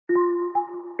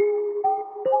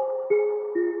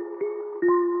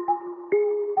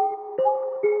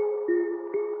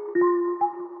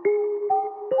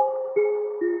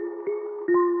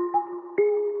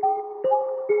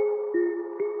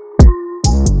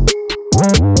Hello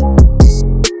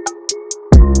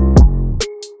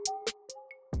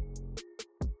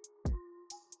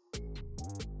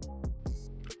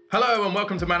and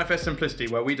welcome to Manifest Simplicity,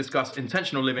 where we discuss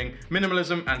intentional living,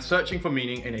 minimalism, and searching for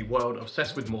meaning in a world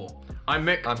obsessed with more. I'm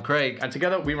Mick. I'm Craig. And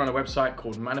together we run a website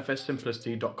called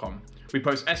manifestsimplicity.com. We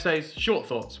post essays, short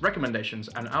thoughts, recommendations,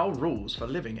 and our rules for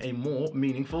living a more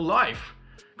meaningful life.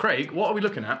 Craig, what are we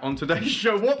looking at on today's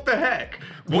show? What the heck?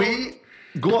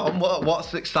 Go on,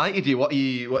 what's excited you? What are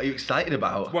you excited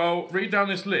about? Well, read down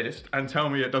this list and tell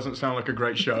me it doesn't sound like a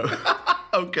great show.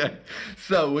 Okay,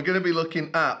 so we're going to be looking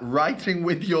at writing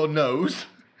with your nose,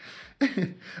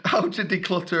 how to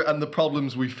declutter and the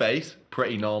problems we face,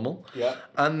 pretty normal. Yeah.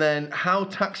 And then how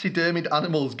taxidermied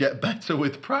animals get better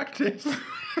with practice. So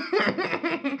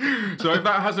if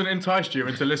that hasn't enticed you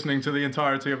into listening to the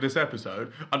entirety of this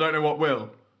episode, I don't know what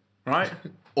will, right?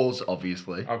 Us,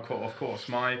 obviously. Of course.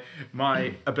 My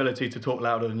ability to talk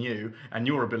louder than you and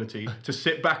your ability to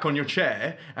sit back on your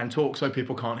chair and talk so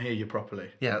people can't hear you properly.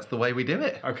 Yeah, that's the way we do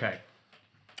it. Okay.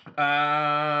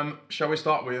 Shall we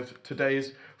start with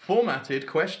today's formatted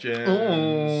questions?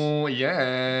 Oh,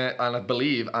 yeah. And I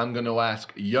believe I'm going to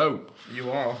ask Yo.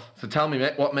 You are. So tell me,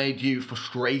 mate, what made you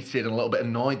frustrated and a little bit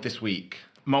annoyed this week?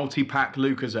 Multi-pack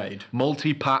Lucozade.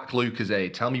 Multi-pack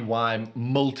Lucozade. Tell me why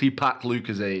multi-pack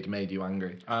Lucozade made you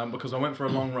angry. Because I went for a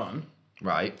long run.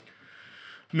 Right.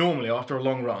 Normally, after a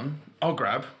long run, I'll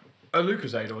grab a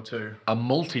Lucozade or two. A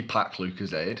multi-pack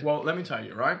Lucozade? Well, let me tell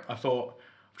you, right? I thought,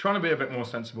 I'm trying to be a bit more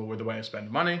sensible with the way I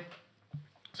spend money.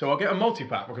 So I'll get a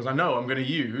multi-pack because I know I'm going to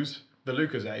use the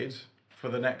Lucozades for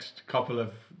the next couple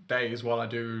of days while I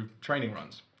do training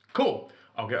runs. Cool.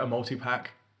 I'll get a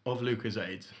multi-pack of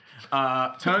Lucozades.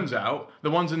 Turns out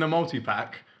the ones in the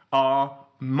multi-pack are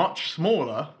much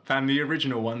smaller than the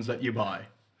original ones that you buy.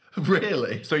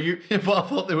 Really? So you... I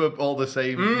thought they were all the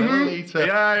same milliliter.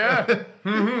 Yeah.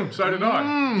 So did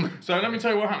I. So let me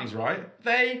tell you what happens, right?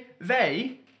 They,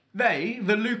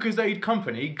 the Lucozade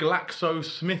company,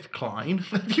 GlaxoSmithKline.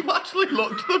 Have you actually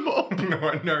looked them up? No,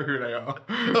 I know who they are.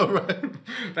 Oh, right.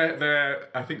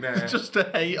 I think they're... Just to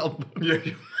hate on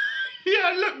them. Yeah,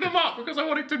 I looked them up because I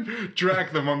wanted to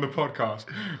drag them on the podcast.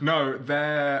 No,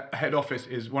 their head office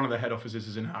is, one of their head offices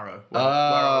is in Harrow. Where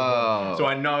I was. So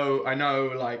I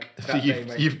know, like... So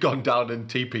you've gone down and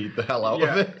TP'd the hell out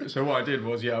of it? So what I did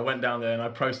was, I went down there and I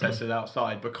protested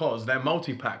outside because their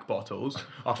multi-pack bottles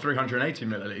are 380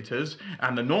 millilitres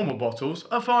and the normal bottles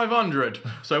are 500.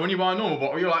 So when you buy a normal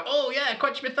bottle, you're like, oh yeah,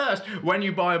 quench my thirst. When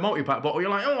you buy a multi-pack bottle, you're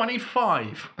like, oh, I need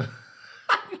 5.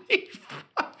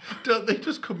 Don't they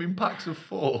just come in packs of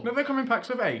 4? No, they come in packs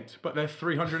of 8, but they're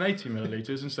 380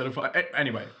 millilitres instead of 5.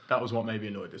 Anyway, that was what made me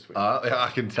annoyed this week.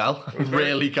 I can tell.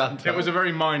 Really can tell. It was a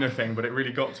very minor thing, but it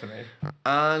really got to me.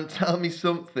 And tell me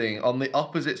something on the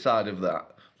opposite side of that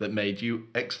made you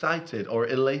excited or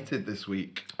elated this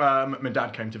week. My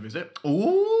dad came to visit.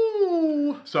 Ooh.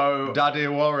 So Daddy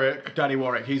Warwick.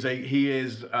 He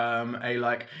is a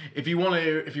like, if you want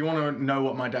to know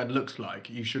what my dad looks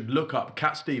like, you should look up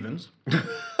Cat Stevens.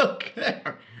 Okay.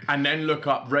 And then look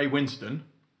up Ray Winston.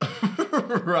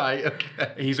 Right,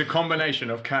 okay. He's a combination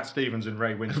of Cat Stevens and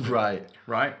Ray Winston.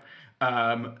 Right.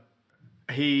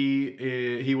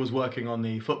 He was working on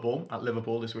the football at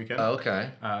Liverpool this weekend. Oh,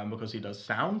 okay. Because he does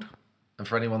sound. And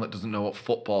for anyone that doesn't know what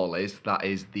football is, that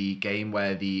is the game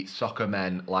where the soccer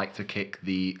men like to kick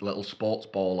the little sports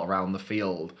ball around the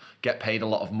field, get paid a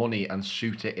lot of money, and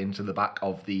shoot it into the back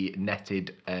of the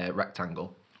netted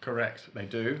rectangle. Correct, they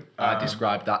do. I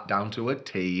described that down to a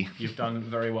T. You've done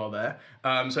very well there.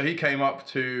 So he came up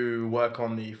to work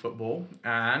on the football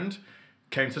and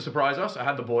came to surprise us. I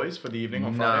had the boys for the evening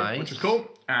on Friday, which was cool.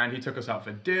 And he took us out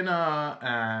for dinner,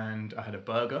 and I had a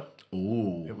burger.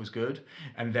 Ooh. It was good.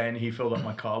 And then he filled up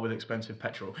my car with expensive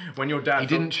petrol. When your dad... He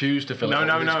didn't choose to fill it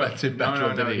up with expensive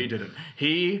petrol, did he? He didn't.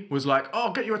 He was like, oh,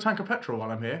 I'll get you a tank of petrol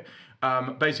while I'm here.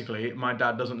 Basically, my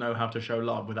dad doesn't know how to show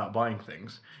love without buying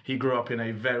things. He grew up in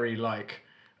a very,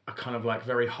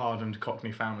 very hardened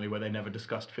Cockney family where they never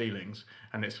discussed feelings.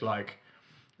 And it's like...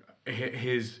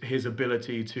 His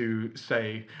ability to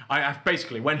say...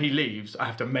 basically, when he leaves, I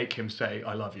have to make him say,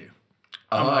 I love you.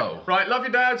 I'm like, right, love you,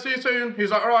 Dad, see you soon.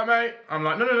 He's like, all right, mate. I'm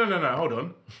like, no, hold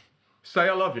on. Say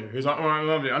I love you. He's like, all right, I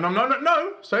love you. And I'm,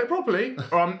 no, say it properly,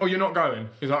 or you're not going.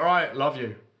 He's like, all right, love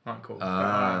you. All right, cool.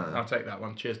 I'll take that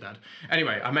one. Cheers, Dad.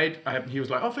 Anyway, he was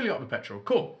like, I'll fill you up with petrol.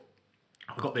 Cool.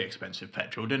 I got the expensive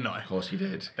petrol, didn't I? Of course you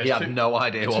did. He had no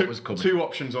idea what was coming. 2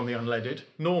 options on the unleaded.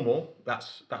 Normal,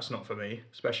 that's not for me,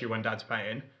 especially when Dad's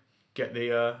paying. Get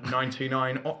the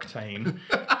 99 octane.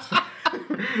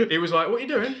 He was like, "What are you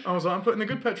doing?" I was like, "I'm putting the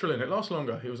good petrol in. It lasts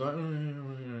longer." He was like,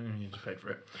 "You just paid for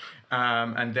it."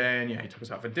 And then he took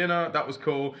us out for dinner. That was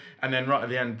cool. And then right at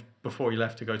the end, before he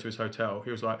left to go to his hotel,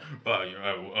 he was like,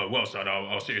 "Well, son,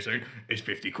 I'll see you soon. It's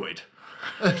 50 quid."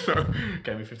 So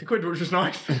gave me 50 quid, which was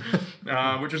nice,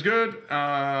 which was good.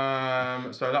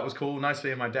 So that was cool. Nice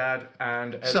seeing my dad.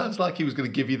 And Sounds like he was going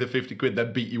to give you the 50 quid,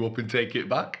 then beat you up and take it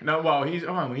back. no, well, he's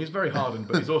very hardened,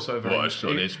 but he's also very.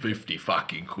 Son, it's 50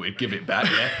 fucking quid. Give it back,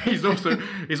 yeah. He's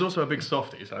also a big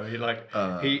softie, so he's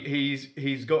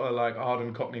got a like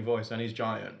hardened Cockney voice, and he's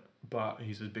giant, but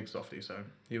he's a big softie, so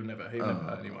he'll never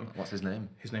hurt anyone. What's his name?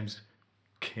 His name's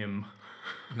Kim.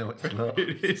 No, it's not.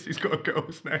 It is. He's got a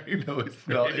girl's name. No, it's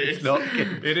not. It It's is. not.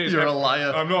 Kim. It is. You're a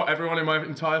liar. I'm not. Everyone in my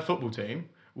entire football team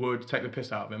would take the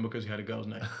piss out of him because he had a girl's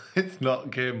name. It's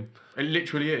not Kim. It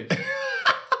literally is.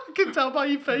 I can tell by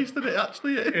your face that it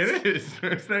actually is. It is.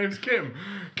 His name's Kim.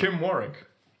 Kim Warwick.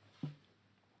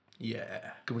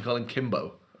 Yeah. Can we call him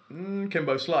Kimbo?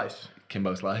 Kimbo Slice.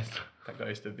 Kimbo Slice. That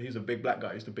guy he's a big black guy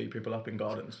who used to beat people up in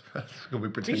gardens. Can we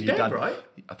pretend He's your dead, dad? right?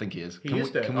 I think he is. He is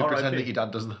dead. Can we pretend R.I.P. that your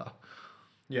dad does that?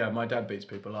 Yeah, my dad beats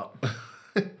people up.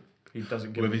 He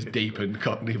doesn't give With me his 50 deepened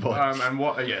Cockney voice. and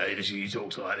what? Yeah, he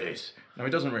talks like this. No,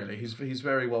 he doesn't really. He's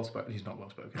very well spoken. He's not well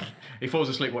spoken. He falls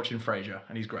asleep watching Frasier,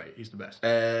 and he's great. He's the best.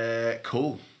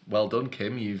 Cool. Well done,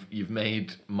 Kim. You've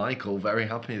made Michael very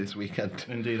happy this weekend.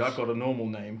 Indeed, I've got a normal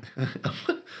name. And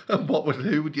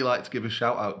who would you like to give a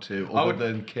shout out to other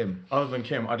than Kim? Other than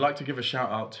Kim, I'd like to give a shout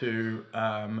out to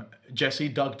Jesse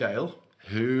Dugdale.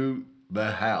 Who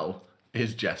the hell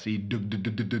is Jesse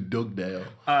Dugdale?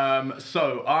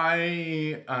 So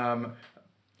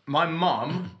my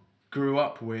mum grew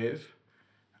up with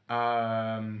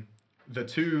the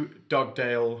two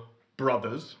Dugdale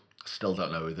brothers. Still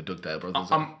don't know who the Dugdale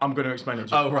brothers are. I'm going to explain it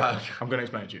to you. Oh, right. I'm going to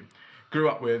explain it to you. Grew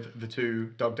up with the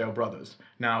two Dugdale brothers.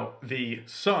 Now, the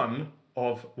son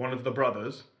of one of the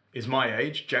brothers is my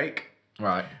age, Jake.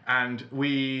 Right. And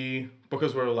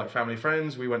because we're all like family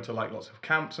friends, we went to like lots of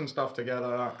camps and stuff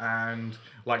together and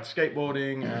liked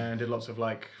skateboarding and did lots of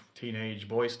like teenage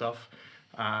boy stuff.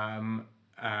 And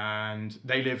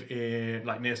they live in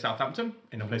like near Southampton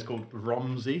in a place called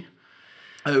Romsey.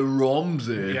 Oh,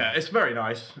 Romsey. Yeah, it's very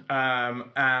nice.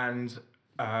 And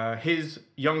his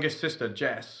youngest sister,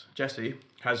 Jessie,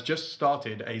 has just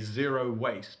started a zero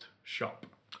waste shop.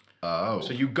 Oh.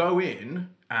 So you go in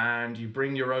and you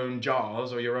bring your own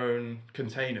jars or your own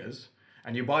containers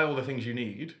and you buy all the things you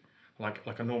need, like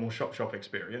a normal shop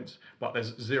experience, but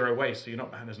there's zero waste. So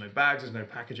there's no bags, there's no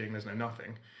packaging, there's no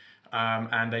nothing.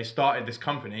 And they started this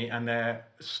company and their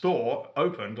store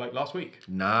opened like last week.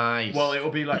 Nice. Well, it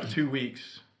will be like 2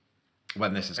 weeks.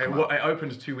 When this is coming out. It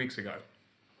opened 2 weeks ago.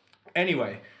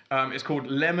 Anyway, it's called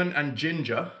Lemon and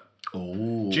Ginger.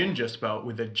 Oh. Ginger spelled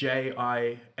with a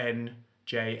Jinja.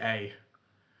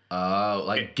 Oh,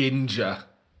 like Ginger.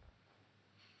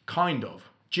 Kind of.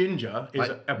 Ginger is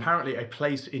apparently a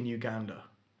place in Uganda.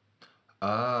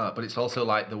 Ah, but it's also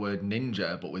like the word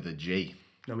ninja, but with a G.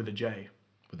 No, with a J.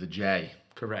 With a J.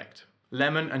 Correct.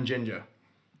 Lemon and Ginger.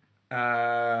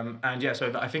 And yeah,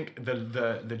 so I think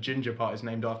the ginger part is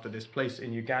named after this place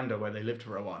in Uganda where they lived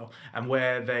for a while and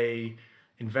where they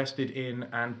invested in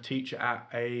and teach at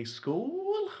a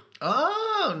school.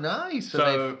 Oh, nice.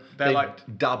 So they're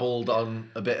like dabbled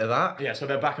on a bit of that. Yeah, so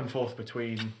they're back and forth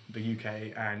between the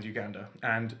UK and Uganda.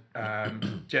 And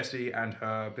Jessie and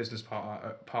her business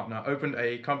partner opened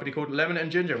a company called Lemon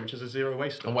and Ginger, which is a zero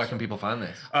waste store. And where can people find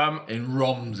this? In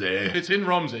Romsey. It's in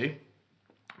Romsey,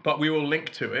 but we will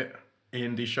link to it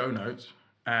in the show notes.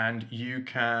 And you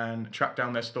can track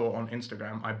down their store on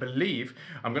Instagram. I believe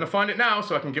I'm going to find it now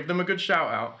so I can give them a good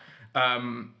shout out.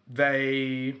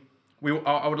 I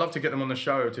would love to get them on the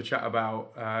show to chat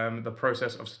about the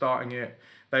process of starting it.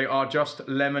 They are just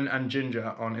Lemon and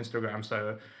Ginger on Instagram.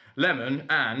 So Lemon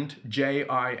and Jinja.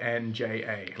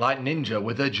 Like ninja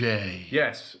with a J.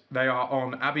 Yes, they are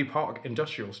on Abbey Park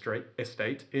Industrial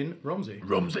Estate in Romsey.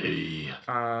 Romsey.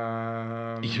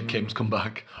 Kim's come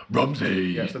back.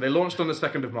 Romsey. Yeah, so they launched on the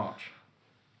 2nd of March.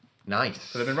 Nice.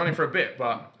 So they've been running for a bit,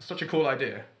 but such a cool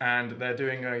idea. And they're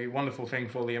doing a wonderful thing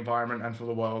for the environment and for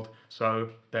the world. So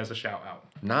there's a shout out.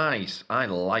 Nice. I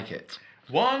like it.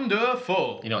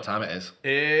 Wonderful. You know what time it is?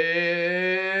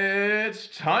 It's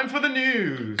time for the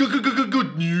news.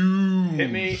 Good news.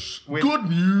 Hit me with... Good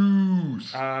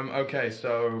news. Okay,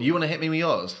 so... You want to hit me with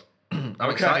yours? I'm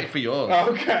excited for yours.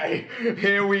 Okay,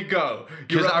 here we go.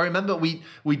 Because I remember we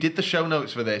did the show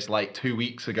notes for this like 2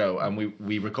 weeks ago and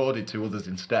we recorded 2 others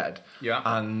instead. Yeah.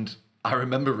 And I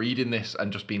remember reading this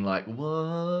and just being like,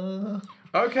 what?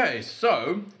 Okay,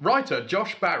 so writer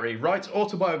Josh Barry writes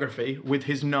autobiography with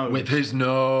his nose. With his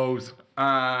nose.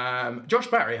 Josh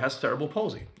Barry has cerebral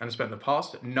palsy and has spent the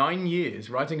past 9 years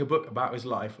writing a book about his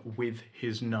life with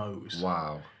his nose.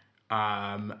 Wow.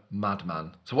 Um,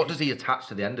 Madman. So what does he attach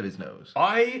to the end of his nose?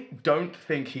 I don't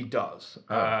think he does.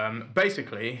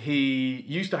 Basically, he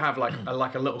used to have like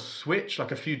a little switch,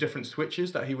 like a few different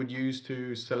switches that he would use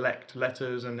to select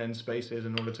letters and then spaces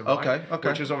in order to write. Okay.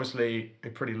 Which is obviously a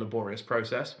pretty laborious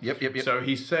process. Yep. So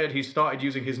he said he started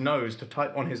using his nose to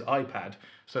type on his iPad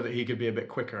so that he could be a bit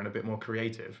quicker and a bit more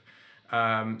creative.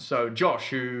 So Josh,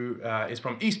 who is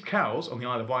from East Cowes on the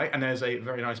Isle of Wight, and there's a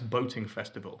very nice boating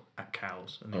festival at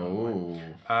Cowes on the Isle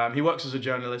of Wight. He works as a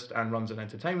journalist and runs an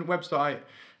entertainment website,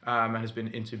 and has been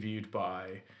interviewed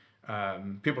by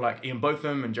people like Ian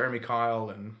Botham and Jeremy Kyle,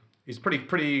 and he's a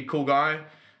pretty cool guy.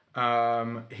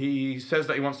 He says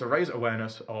that he wants to raise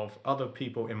awareness of other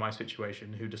people in my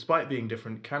situation who, despite being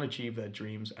different, can achieve their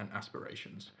dreams and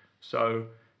aspirations. So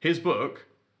his book,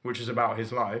 which is about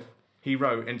his life, he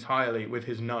wrote entirely with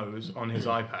his nose on his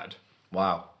iPad.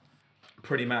 Wow.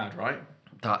 Pretty mad, right?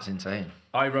 That's insane.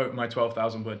 I wrote my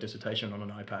 12,000 word dissertation on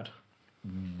an iPad.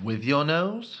 With your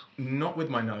nose? Not with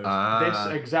my nose.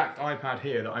 This exact iPad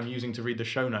here that I'm using to read the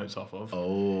show notes off of.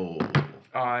 Oh.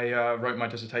 I wrote my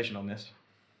dissertation on this.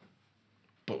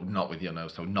 But not with your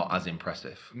nose, so not as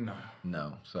impressive.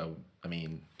 No. So, I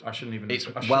mean... I shouldn't even... It's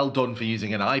well done for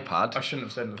using an iPad. I shouldn't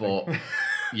have said anything. But...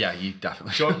 Yeah, you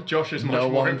definitely should. Josh is much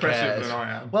more impressive than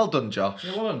I am. Well done, Josh.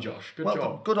 Yeah, well done, Josh. Good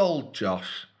job. Good old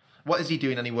Josh. What is he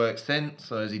doing? Any work since?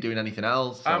 Or is he doing anything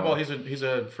else? Well, he's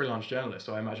a freelance journalist,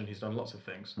 so I imagine he's done lots of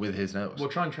things. With his nose? We'll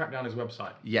try and track down his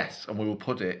website. Yes, and we will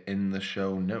put it in the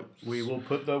show notes. We will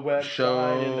put the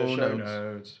website in the show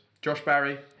notes. Josh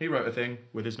Barry, he wrote a thing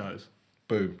with his nose.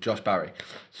 Boom, Josh Barry.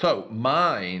 So,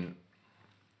 mine,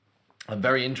 I'm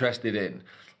very interested in.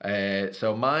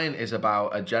 So mine is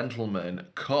about a gentleman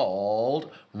called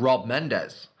Rob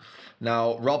Mendes.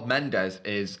 Now, Rob Mendes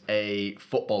is a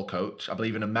football coach, I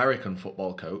believe an American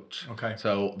football coach. Okay.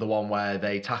 So the one where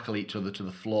they tackle each other to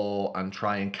the floor and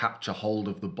try and capture hold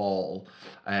of the ball,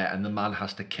 and the man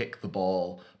has to kick the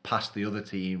ball past the other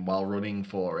team while running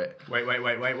for it.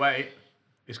 Wait.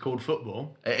 It's called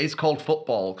football. It is called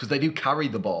football because they do carry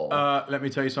the ball. Let me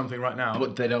tell you something right now.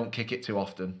 But they don't kick it too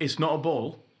often. It's not a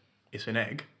ball, it's an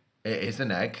egg. It is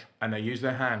an egg. And they use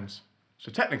their hands.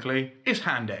 So technically, it's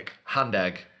hand egg. Hand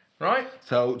egg. Right?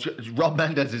 So Rob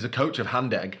Mendes is a coach of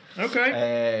hand egg.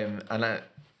 Okay. And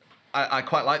I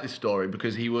quite like this story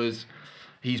because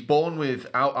he's born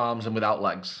without arms and without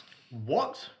legs.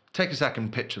 What? Take a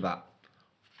second, picture that.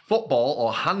 Football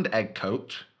or hand egg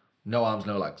coach, no arms,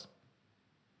 no legs.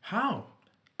 How?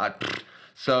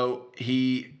 So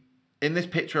in this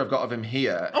picture I've got of him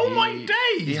here. Oh my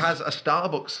days! He has a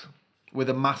Starbucks with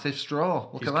a massive straw.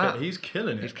 Look at that. He's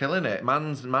killing it. He's killing it.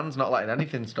 Man's not letting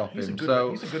anything stop him. He's a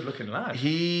good looking lad.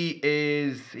 He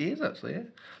is actually, yeah.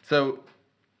 So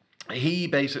he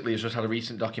basically has just had a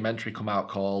recent documentary come out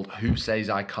called Who Says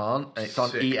I Can't? And it's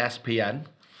on ESPN.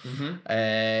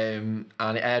 And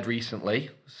it aired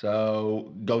recently.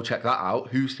 So go check that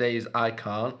out. Who Says I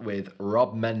Can't with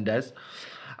Rob Mendes.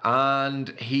 And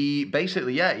he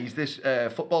basically, he's this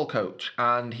football coach,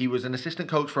 and he was an assistant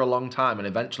coach for a long time and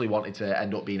eventually wanted to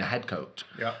end up being a head coach.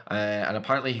 Yeah. And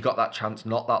apparently he got that chance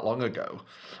not that long ago.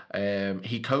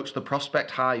 He coached the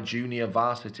Prospect High Junior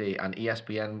Varsity, and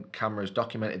ESPN cameras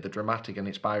documented the dramatic and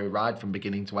inspiring ride from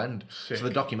beginning to end. Sick. So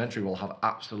the documentary will have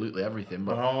absolutely everything.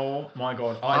 But oh my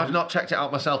God. I've not checked it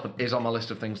out myself, but it is on my list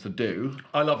of things to do.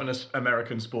 I love an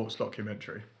American sports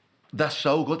documentary. They're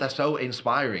so good. They're so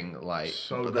inspiring.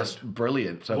 That's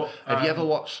brilliant. So, have you ever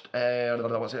watched?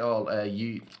 What's it called?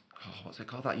 What's it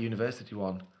called? That university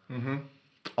one.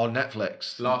 On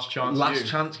Netflix. Last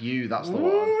Chance You. That's the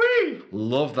one.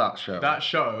 Love that show. That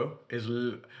show is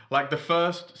like the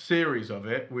first series of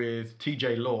it with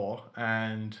T.J. Law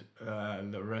and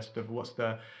the rest of what's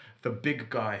the big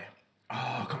guy. Oh,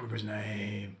 I can't remember his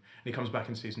name. And he comes back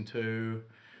in season 2.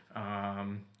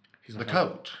 He's the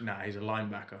coach. Nah, he's a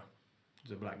linebacker.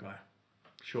 He's a black guy.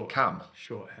 Short hair.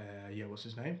 Yeah, what's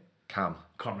his name? Cam.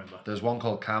 Can't remember. There's one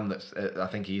called Cam that's, I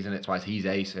think he's in it twice. He's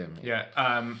ace him. Yeah.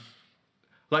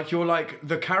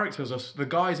 The characters the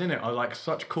guys in it are like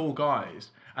such cool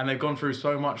guys, and they've gone through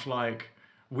so much like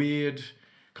weird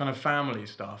kind of family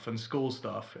stuff and school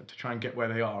stuff to try and get where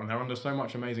they are, and they're under so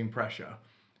much amazing pressure.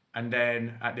 And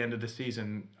then at the end of the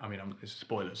season, I mean, it's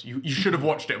spoilers. You should have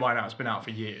watched it by now. It's been out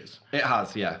for years. It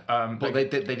has, yeah. But they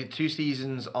did 2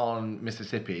 seasons on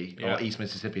Mississippi, or East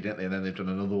Mississippi, didn't they? And then they've done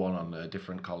another one on a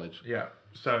different college. Yeah.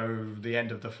 So the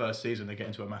end of the first season, they get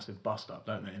into a massive bust up,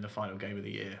 don't they, in the final game of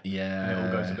the year? Yeah. And it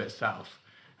all goes a bit south.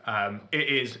 It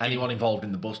is Anyone involved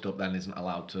in the bust up then isn't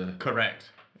allowed to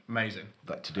correct. Amazing.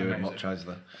 to do it much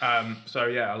either. So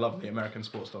yeah, I love the American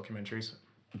sports documentaries.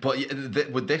 But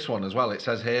with this one as well, it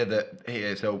says here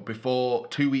that so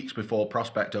 2 weeks before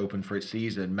Prospect opened for its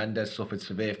season, Mendes suffered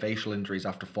severe facial injuries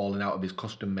after falling out of his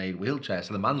custom-made wheelchair.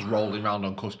 So the man's rolling around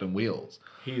on custom wheels.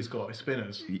 He's got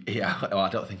spinners. Yeah, I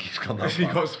don't think he's gone that Has far.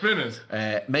 he got spinners?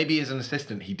 Maybe as an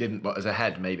assistant he didn't, but as a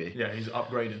head maybe. Yeah, he's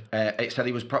upgraded. It said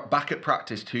he was back at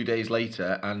practice 2 days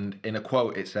later, and in a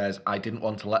quote it says, "I didn't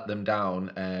want to let them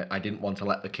down. I didn't want to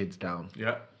let the kids down."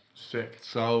 Yeah, sick.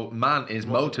 So man is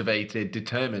motivated,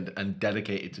 determined, and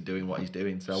dedicated to doing what he's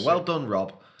doing. So well done,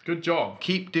 Rob. Good job.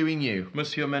 Keep doing you.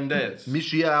 Monsieur Mendes.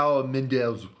 Monsieur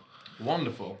Mendes.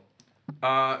 Wonderful.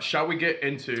 Shall we get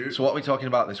into... So what are we talking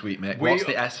about this week, Mick? What's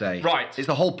the essay? Right. It's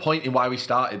the whole point in why we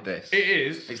started this. It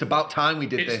is. It's about time we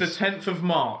did this. It's the 10th of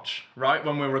March, right,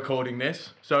 when we're recording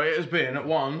this. So it has been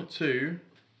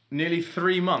nearly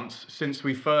 3 months since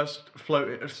we first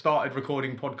started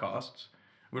recording podcasts.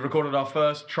 We recorded our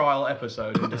first trial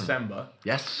episode in December.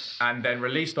 Yes. And then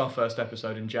released our first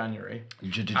episode in January.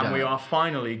 And we are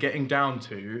finally getting down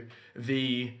to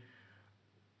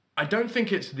I don't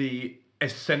think it's the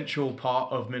essential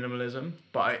part of minimalism,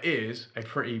 but it is a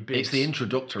pretty big... It's the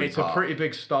introductory part. It's a pretty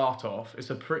big start off. It's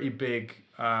a pretty big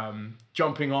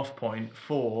jumping off point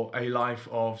for a life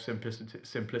of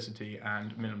simplicity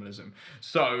and minimalism.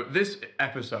 So this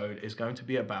episode is going to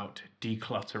be about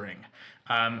decluttering.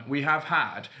 We have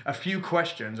had a few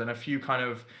questions and a few kind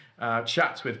of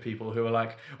chats with people who are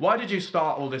like, why did you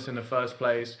start all this in the first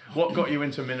place? What got you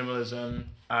into minimalism?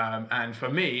 And for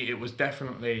me, it was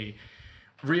definitely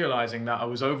realizing that I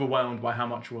was overwhelmed by how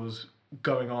much was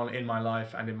going on in my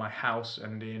life and in my house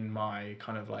and in my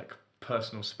kind of like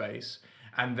personal space.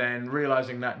 And then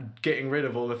realizing that getting rid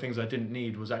of all the things I didn't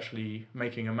need was actually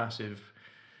making a massive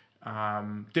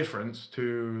difference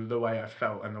to the way I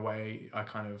felt and the way I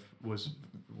kind of was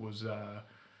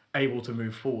able to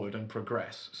move forward and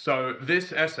progress. So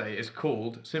this essay is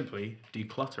called simply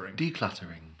Decluttering.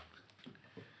 Decluttering.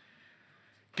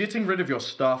 Getting rid of your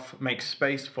stuff makes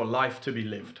space for life to be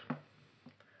lived.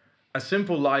 A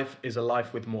simple life is a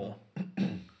life with more.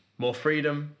 More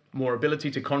freedom, more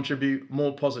ability to contribute,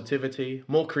 more positivity,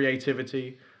 more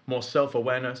creativity, more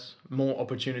self-awareness, more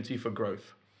opportunity for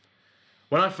growth.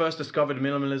 When I first discovered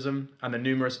minimalism and the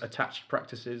numerous attached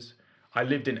practices, I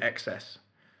lived in excess.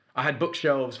 I had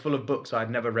bookshelves full of books I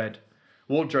had never read,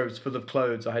 wardrobes full of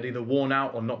clothes I had either worn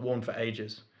out or not worn for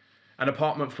ages, an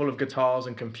apartment full of guitars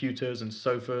and computers and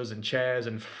sofas and chairs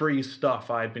and free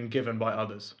stuff I had been given by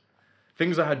others.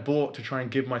 Things I had bought to try and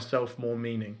give myself more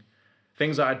meaning.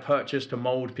 Things I had purchased to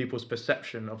mold people's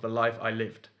perception of the life I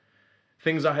lived.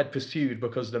 Things I had pursued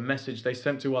because the message they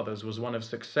sent to others was one of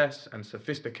success and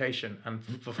sophistication and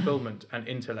fulfillment and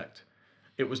intellect.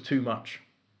 It was too much.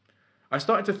 I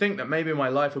started to think that maybe my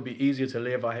life would be easier to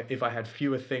live if I had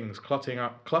fewer things cluttering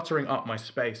up my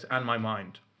space and my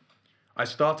mind. I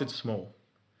started small.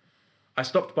 I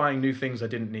stopped buying new things I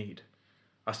didn't need.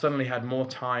 I suddenly had more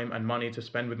time and money to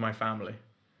spend with my family.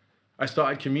 I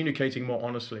started communicating more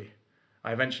honestly.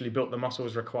 I eventually built the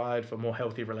muscles required for more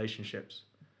healthy relationships.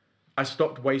 I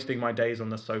stopped wasting my days on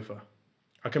the sofa.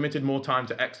 I committed more time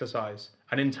to exercise,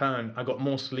 and in turn, I got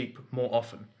more sleep more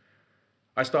often.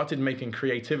 I started making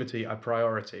creativity a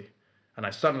priority, and I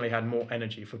suddenly had more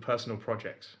energy for personal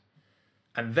projects.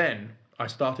 And then I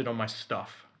started on my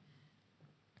stuff.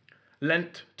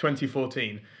 Lent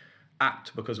 2014,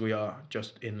 apt because we are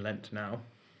just in Lent now.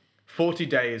 40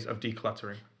 days of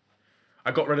decluttering.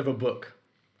 I got rid of a book,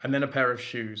 and then a pair of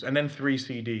shoes, and then 3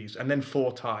 CDs, and then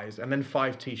 4 ties, and then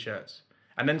 5 t-shirts,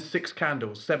 and then 6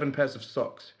 candles, 7 pairs of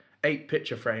socks, 8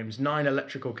 picture frames, 9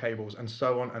 electrical cables, and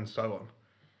so on and so on.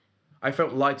 I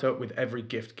felt lighter with every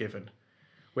gift given,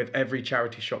 with every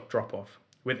charity shop drop-off,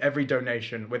 with every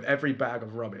donation, with every bag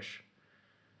of rubbish.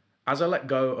 As I let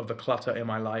go of the clutter in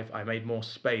my life, I made more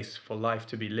space for life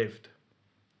to be lived.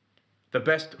 The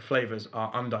best flavors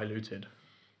are undiluted.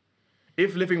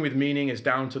 If living with meaning is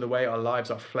down to the way our lives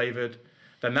are flavored,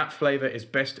 then that flavor is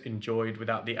best enjoyed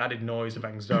without the added noise of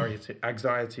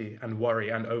anxiety and worry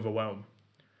and overwhelm.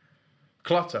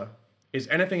 Clutter is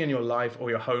anything in your life or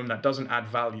your home that doesn't add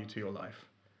value to your life.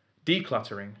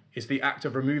 Decluttering is the act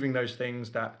of removing those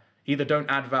things that either don't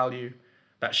add value,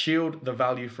 that shield the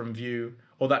value from view,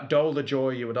 or that dull the joy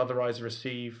you would otherwise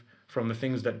receive from the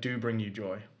things that do bring you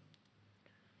joy.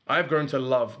 I have grown to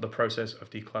love the process of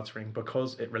decluttering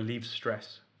because it relieves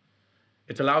stress.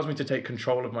 It allows me to take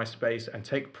control of my space and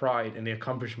take pride in the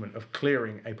accomplishment of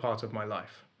clearing a part of my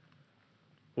life.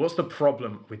 What's the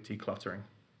problem with decluttering?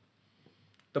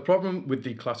 The problem with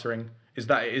decluttering is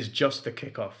that it is just the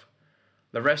kickoff.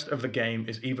 The rest of the game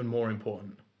is even more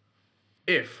important.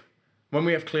 If, when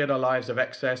we have cleared our lives of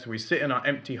excess, we sit in our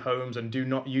empty homes and do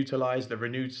not utilize the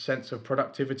renewed sense of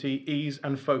productivity, ease,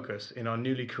 and focus in our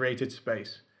newly created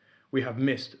space, we have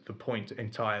missed the point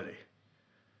entirely.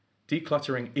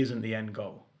 Decluttering isn't the end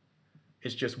goal.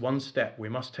 It's just one step we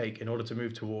must take in order to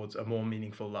move towards a more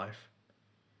meaningful life.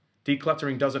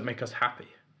 Decluttering doesn't make us happy.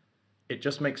 It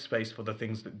just makes space for the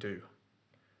things that do.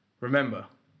 Remember,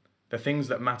 the things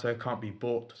that matter can't be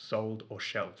bought, sold, or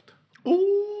shelved.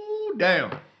 Ooh,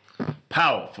 damn.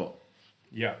 Powerful.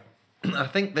 Yeah. I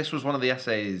think this was one of the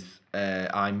essays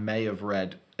I may have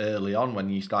read early on when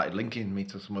you started linking me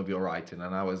to some of your writing,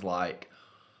 and I was like,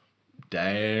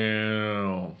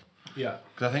 damn. Yeah.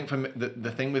 Because I think for me,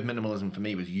 the thing with minimalism for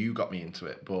me was you got me into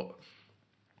it, but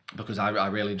because I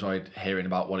really enjoyed hearing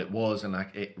about what it was, and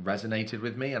it resonated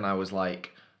with me, and I was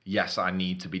like, yes, I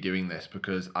need to be doing this,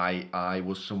 because I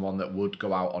was someone that would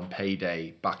go out on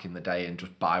payday back in the day and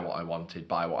just buy what I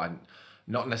wanted,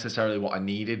 not necessarily what I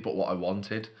needed, but what I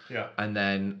wanted. Yeah. And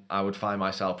then I would find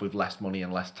myself with less money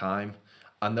and less time,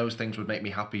 and those things would make me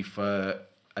happy for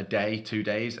a day, 2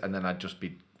 days, and then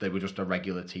they were just a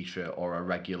regular t-shirt or a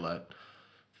regular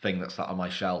thing that sat on my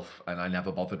shelf and I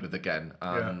never bothered with again.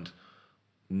 And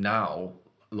now,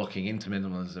 looking into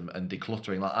minimalism and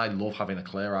decluttering, like, I love having a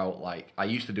clear out. Like, I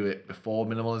used to do it before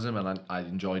minimalism, and I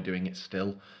enjoy doing it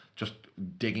still. Just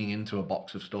digging into a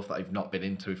box of stuff that I've not been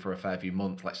into for a fair few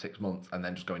months, like 6 months, and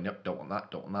then just going, yep, don't want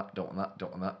that, don't want that, don't want that,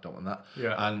 don't want that, don't want that.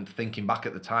 Yeah. And thinking back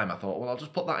at the time, I thought, well, I'll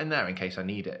just put that in there in case I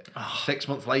need it. 6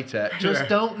 months later, just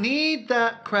don't need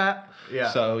that crap. Yeah.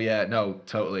 So yeah, no,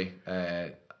 totally.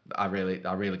 I'm really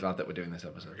glad that we're doing this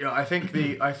episode. Yeah, I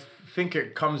think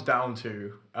it comes down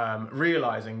to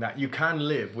realizing that you can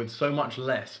live with so much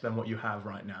less than what you have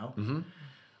right now.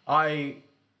 Mm-hmm.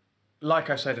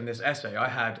 Like I said in this essay, I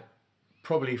had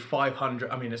probably 500.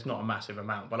 I mean, it's not a massive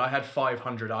amount, but I had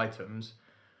 500 items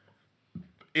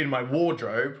in my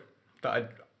wardrobe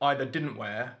that I either didn't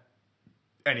wear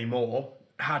anymore,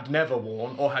 had never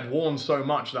worn, or had worn so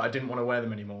much that I didn't want to wear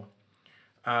them anymore.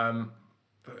 I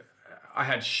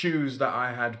had shoes that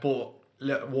I had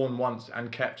worn once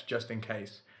and kept just in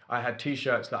case. I had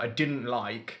t-shirts that I didn't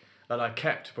like that I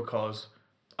kept because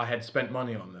I had spent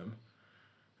money on them.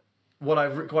 What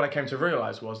I came to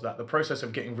realize was that the process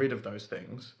of getting rid of those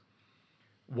things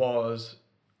was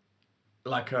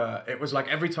like it was like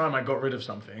every time I got rid of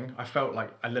something, I felt like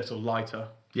a little lighter.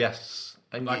 Yes.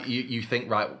 And like, you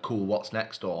think, right, cool, what's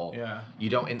next? Or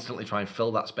you don't instantly try and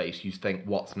fill that space. You think,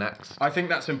 what's next? I think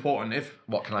that's important.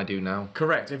 What can I do now?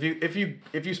 Correct. If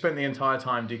you spent the entire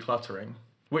time decluttering,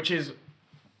 which is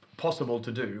possible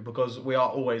to do because we are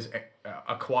always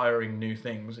acquiring new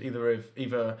things,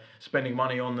 either spending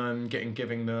money on them,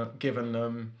 given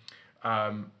them,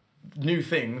 new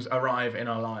things arrive in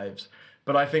our lives.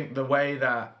 But I think the way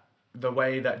that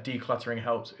decluttering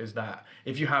helps is that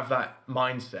if you have that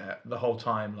mindset the whole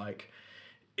time, like,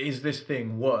 is this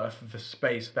thing worth the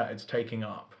space that it's taking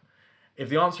up? If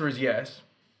the answer is yes,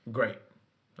 great,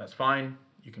 that's fine.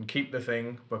 You can keep the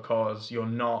thing because you're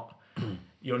not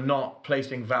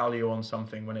placing value on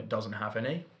something when it doesn't have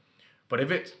any. But if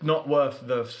it's not worth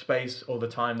the space or the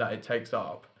time that it takes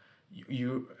up,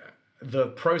 the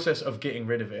process of getting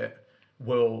rid of it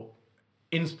will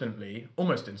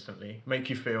almost instantly, make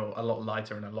you feel a lot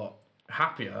lighter and a lot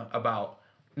happier about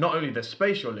not only the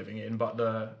space you're living in, but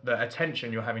the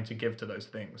attention you're having to give to those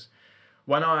things.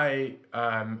 When I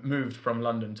moved from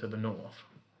London to the north,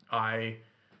 I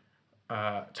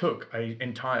took an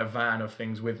entire van of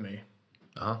things with me.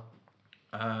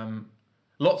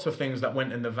 Lots of things that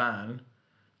went in the van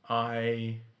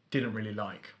I didn't really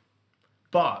like.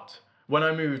 But when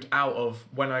I moved out of,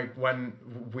 when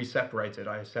we separated,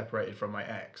 I separated from my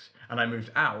ex, and I moved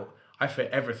out, I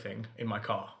fit everything in my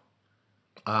car.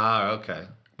 Okay.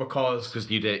 Because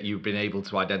you've been able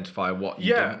to identify what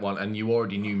you didn't want, and you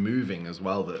already knew moving as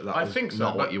well that I was think so,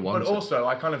 not what you wanted. But also,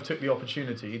 I kind of took the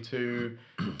opportunity to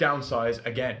downsize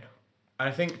again. And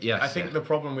I think the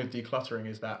problem with decluttering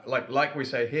is that, like we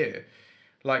say here,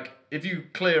 like, if you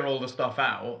clear all the stuff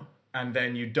out and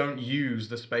then you don't use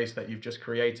the space that you've just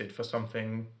created for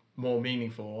something more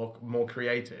meaningful or more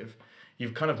creative,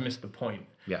 you've kind of missed the point.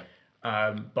 Yeah.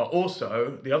 But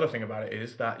also, the other thing about it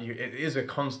is that it is a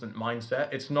constant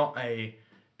mindset. It's not a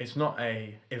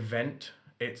event.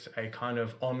 It's a kind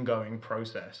of ongoing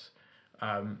process.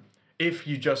 If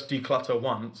you just declutter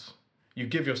once, you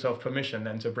give yourself permission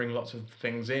then to bring lots of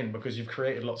things in because you've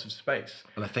created lots of space.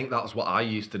 And I think that's what I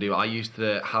used to do. I used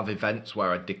to have events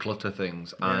where I'd declutter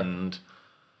things, and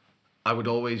I would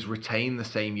always retain the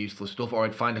same useless stuff, or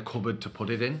I'd find a cupboard to put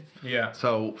it in. Yeah.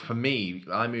 So for me,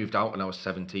 I moved out when I was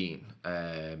 17,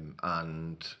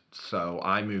 and so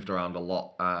I moved around a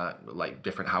lot, like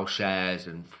different house shares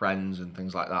and friends and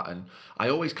things like that. And I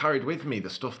always carried with me the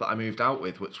stuff that I moved out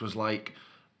with, which was like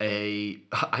I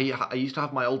used to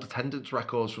have my old attendance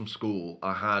records from school.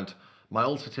 I had my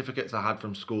old certificates I had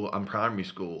from school and primary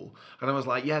school. And I was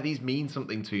like, yeah, these mean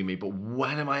something to me, but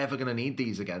when am I ever going to need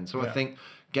these again? So I think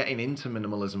getting into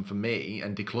minimalism for me,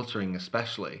 and decluttering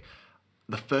especially,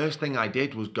 the first thing I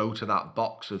did was go to that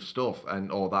box of stuff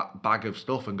or that bag of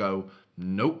stuff and go,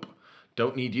 nope,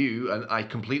 don't need you. And I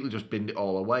completely just binned it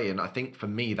all away. And I think for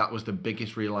me, that was the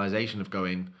biggest realization of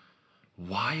going,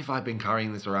 why have I been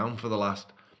carrying this around for the last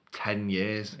 10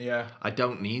 years? Yeah. I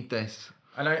don't need this.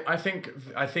 And I think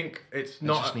it's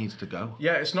not. It just needs to go.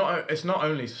 Yeah, it's not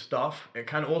only stuff. It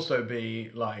can also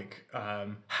be like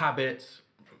habits,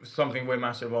 something we're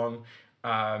massive on.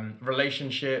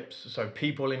 Relationships, so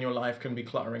people in your life can be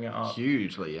cluttering it up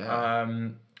Hugely, yeah.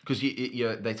 Because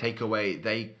they take away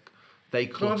they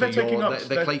clutter they're taking your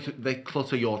up- they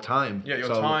clutter your time. Yeah, your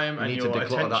so time you and need your to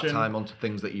declutter that attention. time onto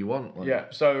things that you want. Yeah,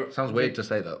 so Sounds weird to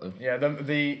say that though. Yeah,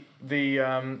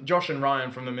 the Josh and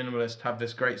Ryan from The Minimalist have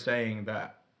this great saying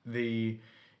that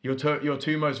your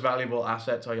two most valuable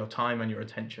assets are your time and your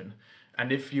attention.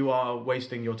 And if you are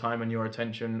wasting your time and your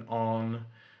attention on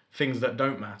things that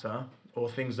don't matter or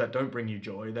things that don't bring you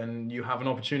joy, then you have an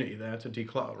opportunity there to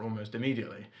declutter almost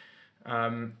immediately.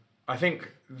 I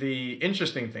think the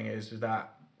interesting thing is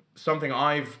that something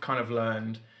I've kind of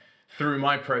learned through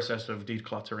my process of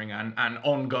decluttering and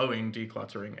ongoing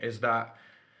decluttering is that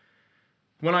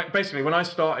when I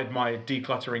started my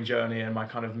decluttering journey and my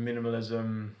kind of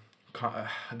minimalism,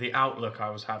 the outlook I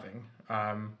was having,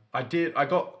 I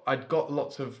got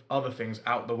lots of other things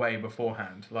out the way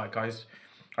beforehand. Like I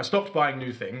stopped buying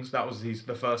new things. That was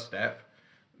the first step.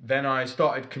 Then I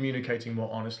started communicating more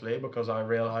honestly because I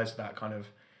realized that kind of,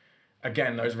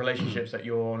 again, those relationships that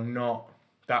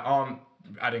aren't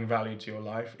adding value to your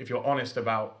life, if you're honest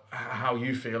about how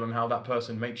you feel and how that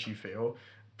person makes you feel,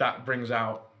 that brings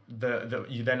out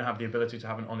you then have the ability to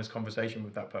have an honest conversation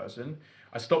with that person.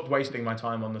 I stopped wasting my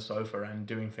time on the sofa and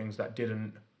doing things that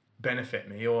didn't benefit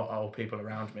me or people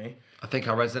around me. I think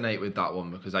I resonate with that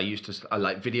one because I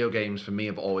like video games. For me,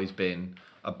 have always been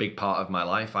a big part of my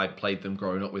life. I played them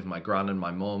growing up with my gran and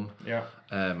my mum,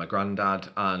 my granddad,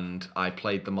 and I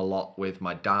played them a lot with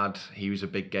my dad. He was a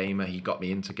big gamer. He got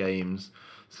me into games.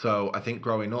 So I think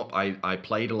growing up, I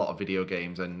played a lot of video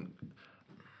games, and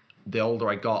the older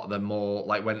I got, the more,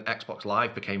 like when Xbox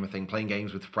Live became a thing, playing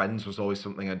games with friends was always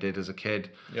something I did as a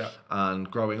kid. Yeah. And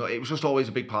growing up, it was just always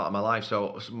a big part of my life.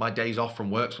 So my days off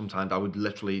from work, sometimes I would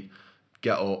literally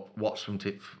get up, watch some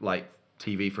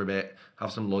TV for a bit,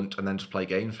 have some lunch, and then just play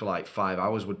games for like 5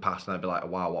 hours would pass, and I'd be like,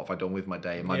 wow, what have I done with my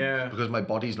day? Because my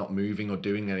body's not moving or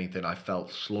doing anything, I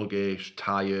felt sluggish,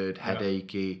 tired,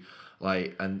 headachy,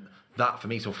 and that for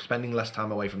me, so spending less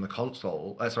time away from the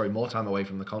console, more time away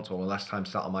from the console and less time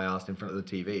sat on my ass in front of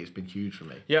the TV, it's been huge for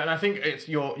me. Yeah, and I think it's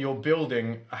you're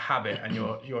building a habit and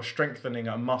you're strengthening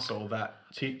a muscle that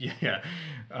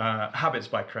Habits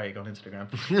by Craig on Instagram.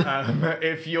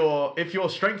 If you're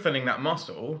strengthening that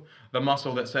muscle, the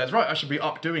muscle that says, right, I should be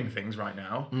up doing things right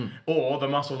now, or the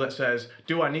muscle that says,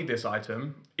 do I need this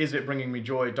item? Is it bringing me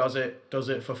joy? Does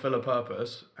it fulfill a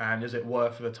purpose? And is it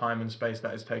worth the time and space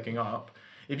that it's taking up?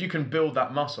 If you can build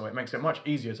that muscle, it makes it much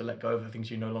easier to let go of the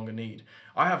things you no longer need.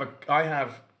 I have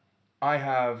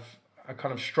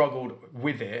kind of struggled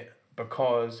with it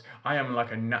because I am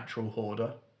like a natural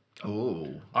hoarder.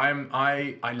 Oh,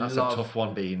 That's a tough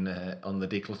one being on the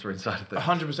decluttering side of things.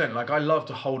 100%. Like I love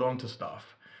to hold on to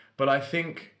stuff, but I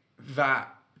think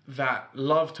that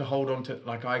love to hold on to,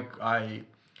 like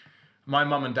my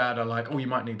mum and dad are like, oh, you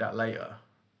might need that later.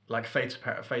 Like Faith's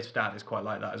dad is quite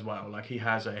like that as well. Like he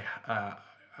has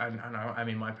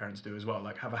my parents do as well,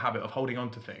 like have a habit of holding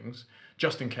on to things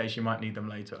just in case you might need them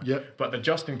later. Yep. But the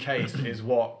just in case is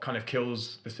what kind of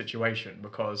kills the situation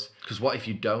because what if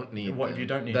you don't need them? What if you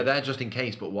don't need They're them? there just in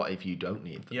case, but what if you don't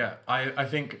need them? Yeah, I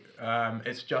think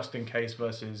it's just in case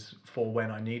versus for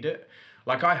when I need it.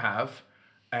 Like I have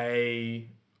a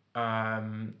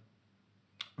running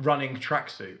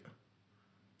tracksuit.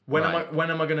 When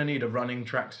am I going to need a running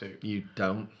tracksuit? You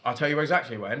don't. I'll tell you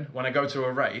exactly when. When I go to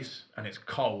a race and it's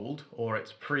cold or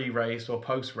it's pre-race or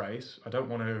post-race, I don't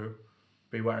want to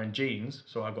be wearing jeans,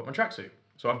 so I've got my tracksuit.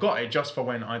 So I've got a just for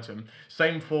when item.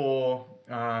 Same for...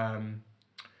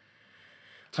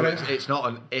 So it's not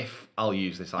an if I'll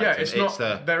use this item. Yeah, it's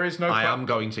not. I am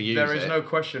going to use it. There is no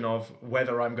question of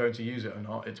whether I'm going to use it or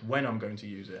not. It's when I'm going to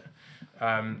use it.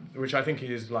 which I think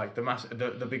is like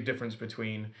the big difference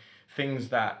between things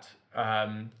that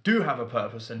do have a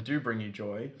purpose and do bring you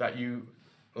joy, that you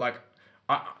like.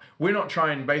 We're not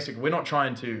trying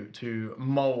to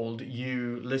mold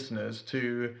you listeners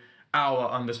to our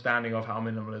understanding of how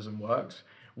minimalism works.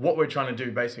 What we're trying to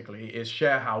do basically is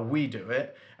share how we do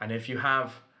it, and if you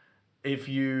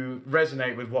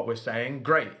resonate with what we're saying,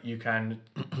 great. You can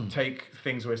take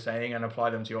things we're saying and apply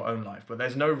them to your own life. But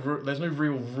there's no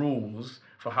real rules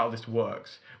for how this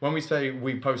works. When we say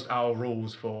we post our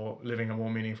rules for living a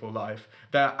more meaningful life,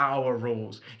 they're our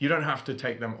rules. You don't have to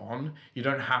take them on. You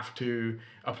don't have to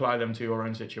apply them to your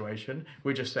own situation.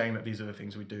 We're just saying that these are the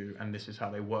things we do, and this is how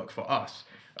they work for us.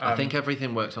 I think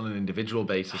everything works on an individual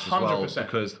basis as well, 100%.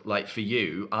 because, like, for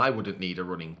you, I wouldn't need a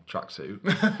running tracksuit.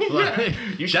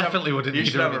 You Definitely wouldn't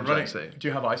need a running tracksuit. Do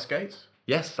you have ice skates?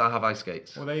 Yes, I have ice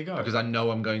skates. Well, there you go. Because I know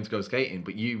I'm going to go skating,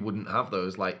 but you wouldn't have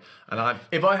those.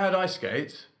 If I had ice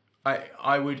skates,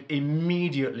 I would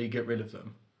immediately get rid of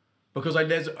them. Because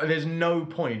there's no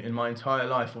point in my entire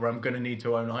life where I'm going to need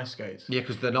to own ice skates. Yeah,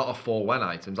 because they're not a for when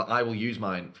items. Like, I will use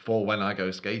mine for when I go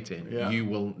skating. Yeah. You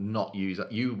will not use it.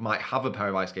 You might have a pair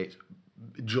of ice skates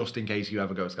just in case you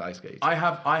ever go sky skating. I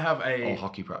have or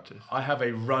hockey practice. I have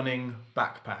a running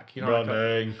backpack. You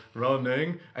know,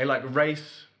 running a like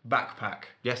race backpack.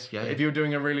 Yes, yeah. If you're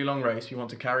doing a really long race, you want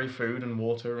to carry food and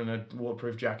water and a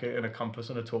waterproof jacket and a compass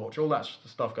and a torch. All that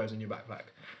stuff goes in your backpack.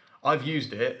 I've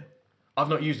used it. I've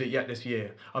not used it yet this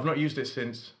year. I've not used it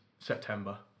since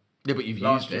September. Yeah, but you've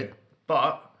last used year. it.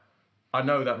 But I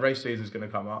know that race season is going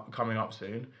to coming up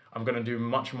soon. I'm going to do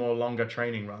much more longer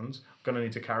training runs. I'm going to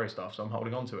need to carry stuff, so I'm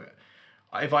holding on to it.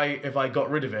 If I got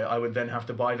rid of it, I would then have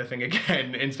to buy the thing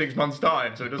again in 6 months'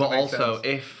 time. So it doesn't make sense. But also,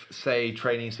 if, say,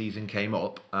 training season came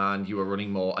up and you were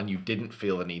running more and you didn't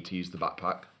feel the need to use the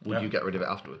backpack, would you get rid of it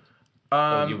afterwards?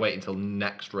 Or would you wait until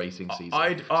next racing season?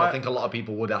 I think a lot of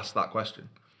people would ask that question.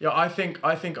 Yeah, I think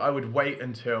I would wait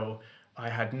until I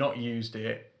had not used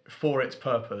it for its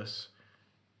purpose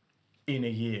in a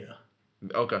year.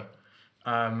 Okay.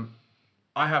 I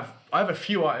have a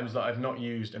few items that I've not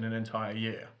used in an entire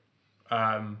year.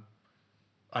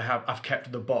 I've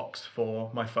kept the box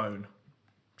for my phone,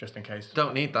 just in case.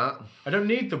 Don't need that. I don't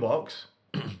need the box,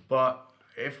 but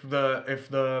if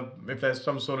there's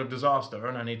some sort of disaster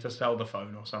and I need to sell the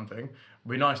phone or something, it'd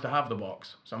be nice to have the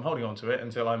box. So I'm holding on to it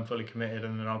until I'm fully committed,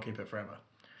 and then I'll keep it forever.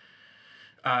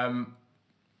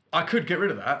 I could get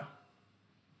rid of that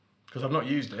because I've not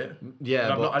used it.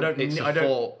 Yeah, but it's a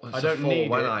for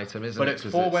when item, isn't it? But it's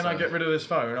for when I get rid of this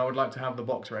phone. I would like to have the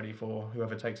box ready for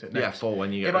whoever takes it next. Yeah, for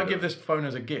when you get If rid I of give it. this phone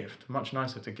as a gift, much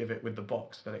nicer to give it with the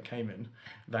box that it came in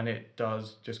than it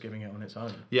does just giving it on its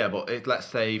own. Yeah, but let's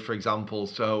say, for example,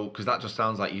 because that just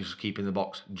sounds like you're just keeping the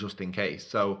box just in case.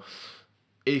 So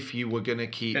if you were going to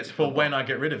keep... It's for when I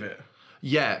get rid of it.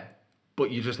 Yeah,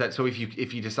 but you just said... So if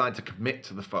you decide to commit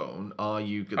to the phone, are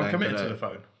you then I'm committed to the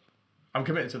phone. I'm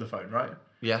committed to the phone, right?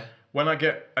 Yeah. When I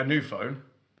get a new phone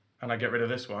and I get rid of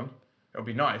this one, it'll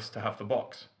be nice to have the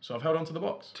box. So I've held on to the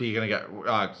box. So you're going to get...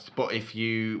 but what if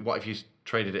you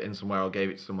traded it in somewhere or gave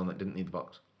it to someone that didn't need the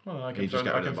box? Well, I can throw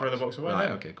the box away. Right,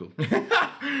 then. okay, cool.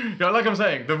 Yeah, like I'm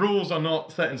saying, the rules are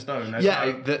not set in stone.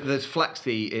 There's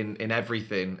flexi in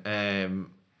everything.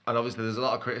 And obviously there's a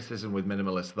lot of criticism with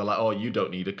minimalists. They're like, oh, you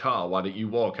don't need a car. Why don't you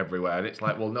walk everywhere? And it's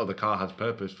like, well, no, the car has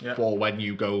purpose for when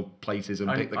you go places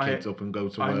and pick the kids up and go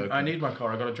to work. I need my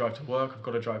car. I've got to drive to work. I've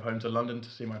got to drive home to London to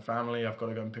see my family. I've got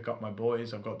to go and pick up my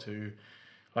boys. I've got to...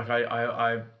 Like,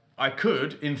 I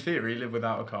could, in theory, live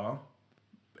without a car.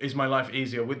 Is my life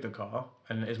easier with the car?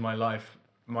 And is my life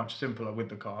much simpler with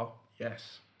the car?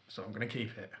 Yes. So I'm going to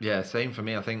keep it. Yeah, same for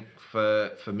me. I think for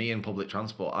me in public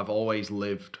transport, I've always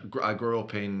lived... I grew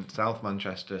up in South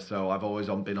Manchester, so I've always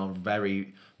been on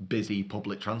very busy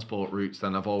public transport routes,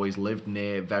 and I've always lived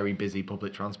near very busy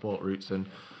public transport routes. And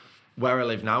where I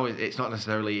live now, it's not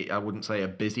necessarily, I wouldn't say a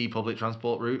busy public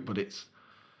transport route, but it's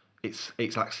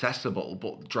accessible.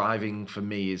 But driving for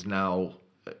me is now...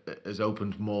 has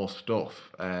opened more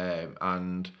stuff,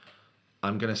 and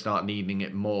I'm going to start needing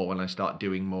it more when I start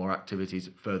doing more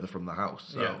activities further from the house.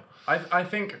 So. Yeah, I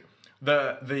think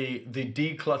the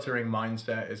decluttering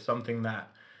mindset is something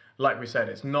that, like we said,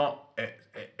 it's not.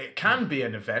 It can be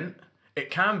an event.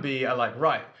 It can be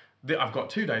I've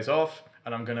got 2 days off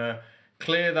and I'm gonna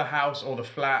clear the house or the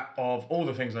flat of all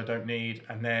the things I don't need,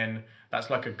 and then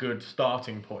that's like a good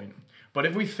starting point. But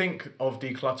if we think of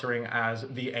decluttering as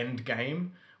the end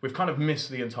game, we've kind of missed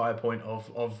the entire point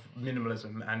of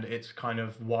minimalism and its kind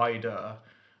of wider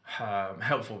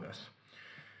helpfulness.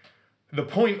 The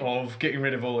point of getting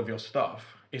rid of all of your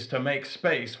stuff is to make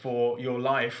space for your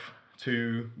life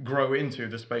to grow into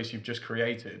the space you've just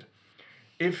created.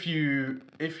 If you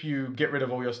get rid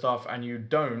of all your stuff and you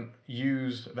don't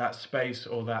use that space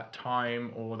or that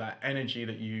time or that energy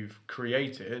that you've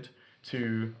created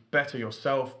to better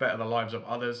yourself, better the lives of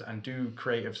others, and do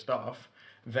creative stuff,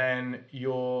 then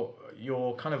you're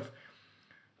kind of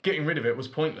getting rid of it was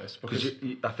pointless, because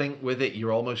I think with it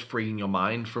you're almost freeing your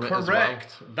mind from it as well.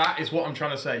 correct. That is what I'm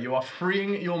trying to say. You are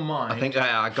freeing your mind. I think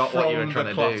I got what you were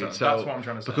trying to do. So that's what I'm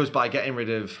trying to say. Because by getting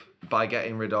rid of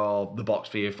the box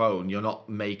for your phone, you're not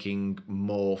making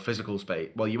more physical space.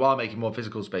 Well, you are making more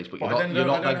physical space, but you're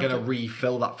not then going to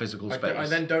refill that physical space. I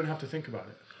then don't have to think about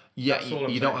it. Yeah,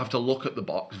 you don't have to look at the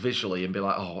box visually and be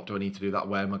like, oh, what do I need to do that?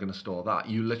 Where am I going to store that?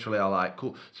 You literally are like,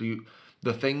 cool. So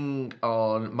the thing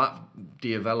on Matt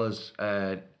Diavella's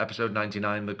episode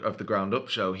 99 of the Ground Up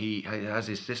show, he has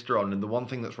his sister on, and the one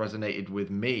thing that's resonated with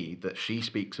me that she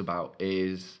speaks about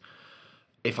is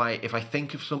if I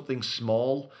think of something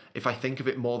small, if I think of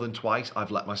it more than twice,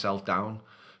 I've let myself down.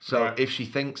 So Right. if she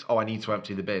thinks, oh, I need to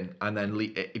empty the bin, and then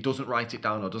it doesn't write it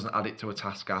down or doesn't add it to a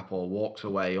task app or walks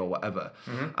away or whatever,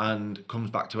 and comes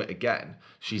back to it again,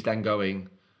 she's then going,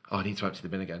 oh, I need to empty the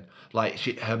bin again. Like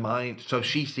her mind, so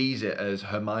she sees it as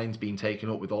her mind's being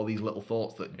taken up with all these little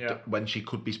thoughts that when she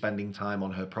could be spending time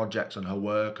on her projects and her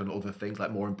work and other things, like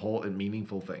more important,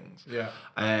 meaningful things. Yeah.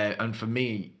 And for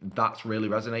me, that's really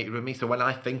resonated with me. So when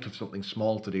I think of something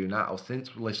small to do now,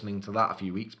 since listening to that a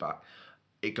few weeks back,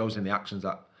 it goes in the Actions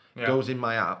app. Yeah. Goes in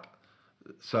my app.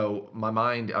 So my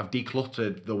mind, I've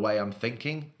decluttered the way I'm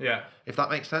thinking. Yeah. If that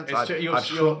makes sense, It's I've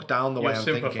shrunk down the way I'm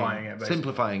thinking. Simplifying it,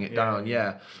 Simplifying it down,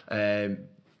 yeah.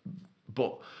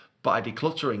 But by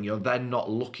decluttering, you're then not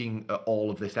looking at all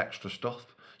of this extra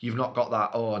stuff. You've not got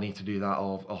that, oh, I need to do that,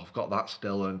 or oh, I've got that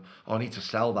still, and oh, I need to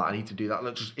sell that, I need to do that.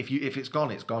 Look, just if it's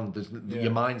gone, it's gone.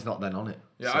 Your mind's not then on it.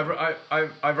 Yeah, So-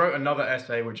 I wrote another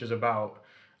essay which is about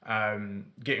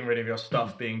getting rid of your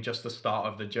stuff being just the start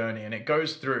of the journey, and it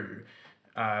goes through.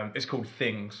 It's called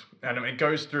Things, and it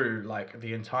goes through like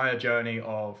the entire journey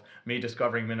of me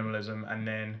discovering minimalism, and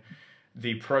then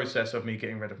the process of me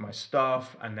getting rid of my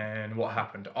stuff, and then what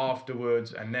happened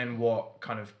afterwards, and then what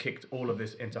kind of kicked all of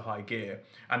this into high gear.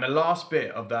 And the last bit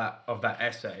of that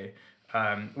essay,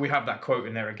 we have that quote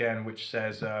in there again, which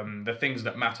says, "The things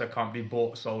that matter can't be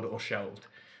bought, sold, or shelved."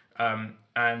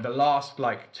 And the last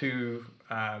like two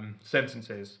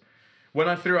sentences, when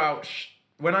I threw out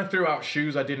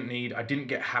shoes I didn't need, I didn't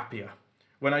get happier.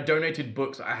 When I donated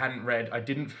books I hadn't read, I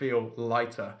didn't feel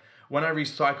lighter. When I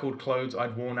recycled clothes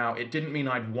I'd worn out, it didn't mean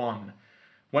I'd won.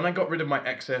 When I got rid of my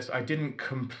excess, I didn't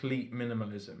complete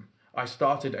minimalism. I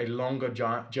started a longer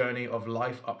journey of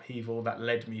life upheaval that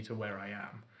led me to where I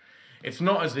am. It's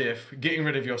not as if getting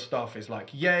rid of your stuff is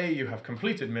like, yay, you have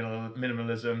completed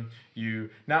minimalism. You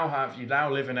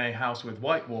now live in a house with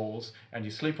white walls, and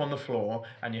you sleep on the floor,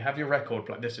 and you have your record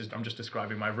player. I'm just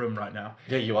describing my room right now.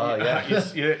 Yeah, you are. Yeah.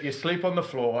 You sleep on the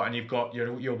floor, and you've got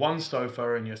your one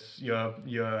sofa and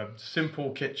your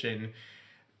simple kitchen.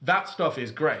 That stuff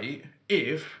is great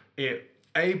if it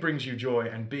A, brings you joy,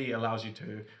 and B, allows you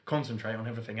to concentrate on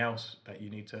everything else that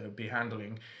you need to be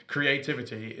handling.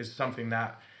 Creativity is something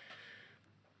that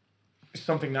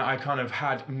I kind of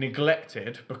had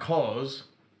neglected because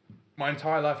my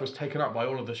entire life was taken up by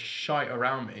all of the shite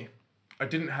around me. I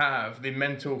didn't have the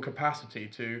mental capacity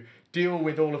to deal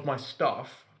with all of my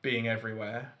stuff being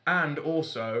everywhere and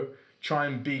also try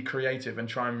and be creative and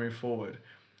try and move forward.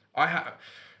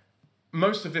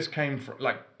 Most of this came from,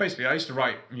 like, basically I used to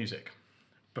write music.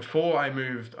 Before I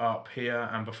moved up here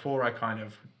and before I kind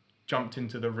of jumped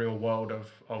into the real world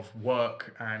of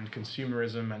work and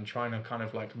consumerism and trying to kind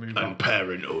of like move And up.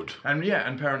 parenthood. And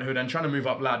parenthood and trying to move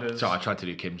up ladders. So I tried to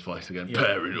do Kim's voice again. Yeah.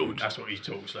 Parenthood. That's what he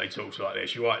talks. They talks like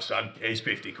this. You're right, son. He's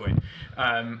 50 quid.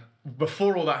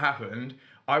 Before all that happened,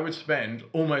 I would spend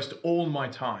almost all my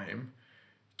time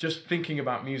just thinking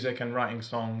about music and writing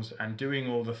songs and doing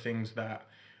all the things that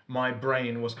my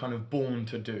brain was kind of born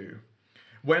to do.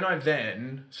 When I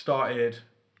then started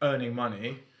earning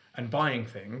money and buying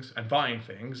things and buying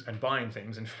things and buying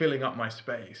things and filling up my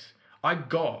space, I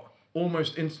got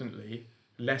almost instantly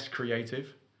less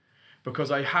creative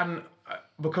because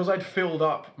I'd filled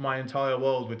up my entire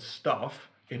world with stuff,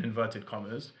 in inverted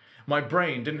commas. My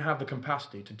brain didn't have the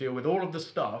capacity to deal with all of the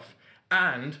stuff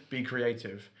and be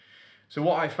creative. So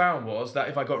what I found was that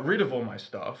if I got rid of all my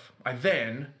stuff, I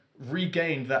then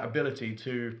regained that ability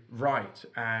to write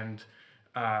and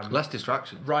Less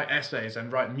distraction. write essays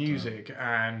and write music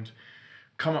and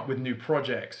come up with new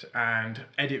projects and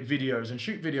edit videos and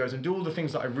shoot videos and do all the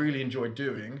things that I really enjoyed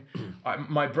doing,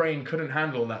 my brain couldn't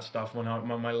handle that stuff when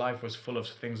my life was full of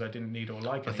things I didn't need or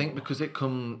like I think because it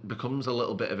becomes a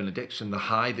little bit of an addiction. The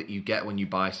high that you get when you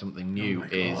buy something new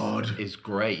is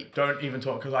great. Don't even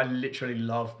talk, because I literally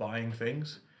love buying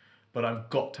things, but I've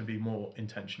got to be more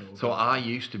intentional. So I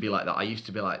used to be like that. I used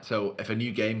to be like, so if a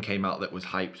new game came out that was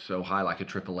hyped so high, like a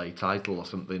AAA title or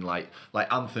something, like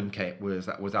Anthem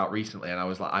was out recently, and I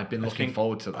was like, I've been looking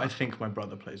forward to that. I think my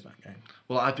brother plays that game.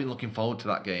 Well, I've been looking forward to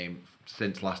that game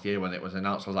since last year when it was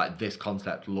announced. I was like, this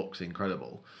concept looks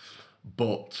incredible.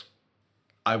 But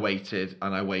I waited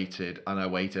and I waited and I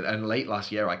waited. And late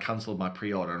last year, I cancelled my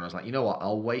pre-order and I was like, you know what?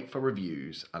 I'll wait for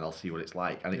reviews and I'll see what it's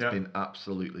like. And it's been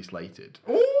absolutely slated.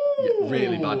 Ooh!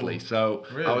 Really badly. So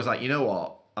Really? I was like, you know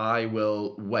what? I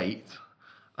will wait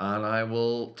and I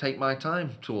will take my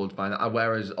time towards buying that.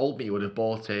 Whereas old me would have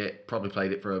bought it, probably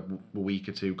played it for a week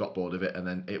or two, got bored of it, and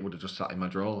then it would have just sat in my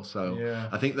drawer. So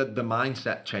I think that the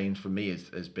mindset change for me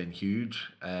has been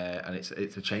huge, and it's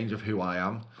a change of who I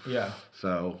am. Yeah.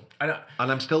 So and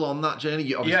I'm still on that journey.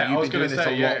 You've been doing this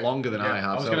a lot longer than I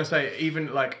have. I was gonna say,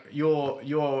 even like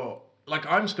you're like,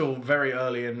 I'm still very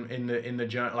early in the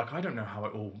journey. Like, I don't know how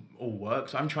it all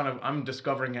works. I'm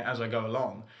discovering it as I go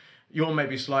along. You're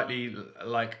maybe slightly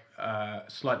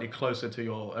closer to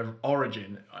your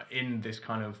origin in this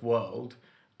kind of world,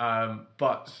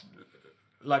 but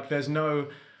like there's no.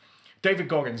 David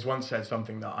Goggins once said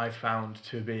something that I found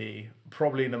to be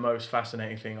probably the most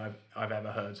fascinating thing I've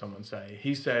ever heard someone say.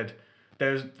 He said,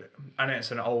 and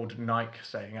it's an old Nike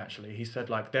saying actually. He said,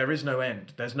 like, there is no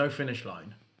end. There's no finish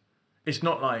line. It's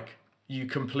not like you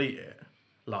complete it,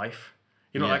 life.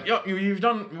 You're not like, yo, you've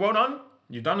done, well done.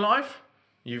 You've done life.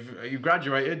 You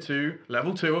graduated to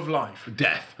level 2 of life.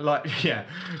 Death. Like, yeah.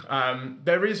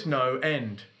 There is no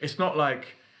end. It's not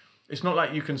like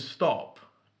you can stop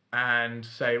and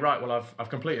say, right, well, I've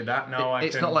completed that. Now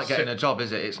it's not like getting a job,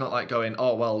 is it? It's not like going,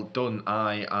 oh, well, done.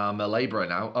 I am a labourer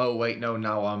now. Oh, wait, no,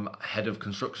 now I'm head of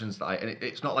construction site. And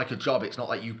it's not like a job. It's not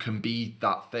like you can be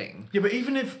that thing. Yeah, but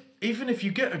even if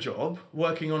you get a job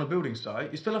working on a building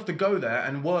site, you still have to go there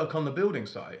and work on the building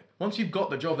site. Once you've got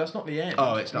the job, that's not the end.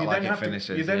 Oh, it's not like it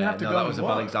finishes. You then have to go that was and a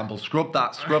bad work. example. Scrub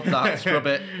that, scrub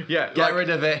it. Yeah, get rid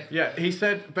of it. Yeah, he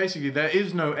said basically there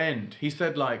is no end. He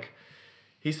said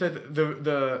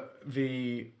the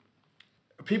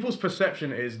people's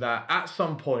perception is that at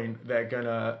some point they're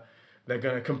gonna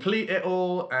complete it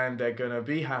all and they're gonna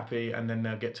be happy and then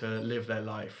they'll get to live their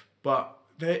life. But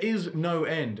there is no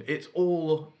end. It's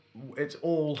all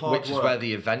hard Which work. is where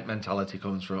the event mentality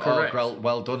comes from. Correct. Oh,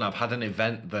 well done. I've had an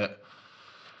event that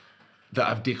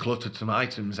I've decluttered some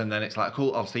items, and then it's like,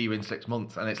 cool, I'll see you in 6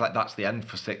 months. And it's like, that's the end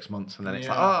for 6 months. And then it's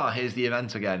like, here's the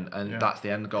event again. And that's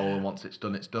the end goal. And once it's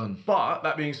done, it's done. But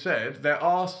that being said, there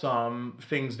are some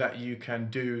things that you can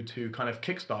do to kind of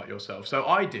kickstart yourself. So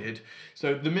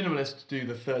the minimalists do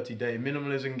the 30-day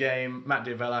minimalism game. Matt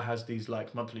D'Avella has these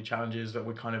like monthly challenges that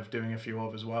we're kind of doing a few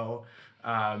of as well.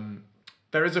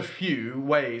 There is a few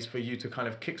ways for you to kind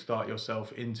of kickstart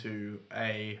yourself into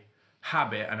a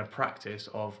habit and a practice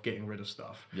of getting rid of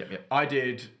stuff. Yep. I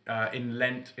did in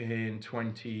Lent in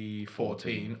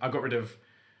 2014. I got rid of,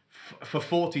 for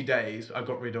 40 days, I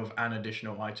got rid of an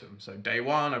additional item. So day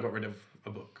 1, I got rid of a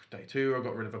book. Day 2, I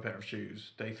got rid of a pair of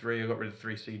shoes. Day 3, I got rid of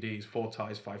 3 CDs, 4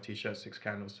 ties, 5 t-shirts, 6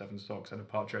 candles, 7 socks, and a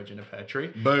partridge in a pear tree.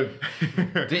 Boom.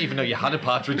 Didn't even know you had a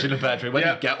partridge in a pear tree. When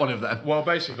did you get one of them? Well,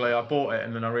 basically, I bought it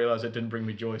and then I realised it didn't bring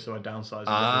me joy, so I downsized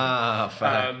it.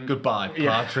 Fair. Goodbye,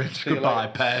 partridge. Goodbye,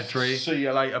 pear tree. See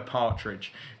you later,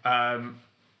 partridge. But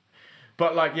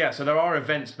so there are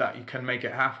events that you can make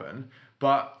it happen.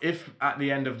 But if at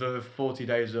the end of the 40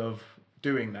 days of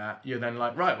doing that, you're then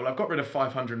like, right, well, I've got rid of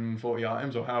 540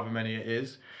 items or however many it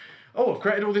is. Oh, I've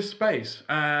created all this space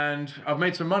and I've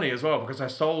made some money as well because I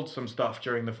sold some stuff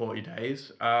during the 40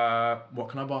 days. What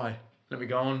can I buy? Let me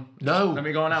go on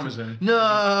Amazon.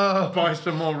 No. Buy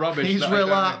some more rubbish. He's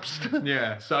relapsed.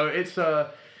 Yeah. So it's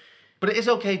But it is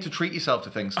okay to treat yourself to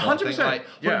things. 100%. Like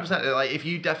 100%. Like if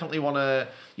you definitely want to,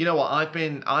 you know what? I've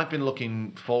been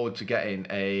looking forward to getting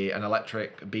an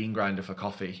electric bean grinder for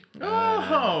coffee.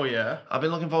 Yeah. I've been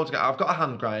looking forward to I've got a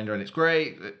hand grinder and it's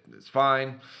great. It's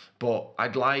fine. But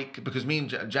I'd like, because me and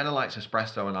Jenna likes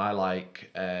espresso and I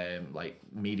like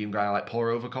medium grind, I like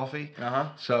pour over coffee.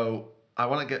 So I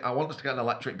want us to get an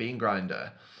electric bean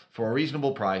grinder for a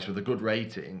reasonable price with a good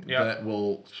rating that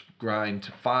will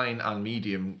grind fine and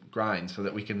medium grind so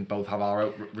that we can both have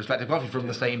our respective coffee from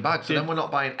the same bag. So then we're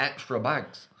not buying extra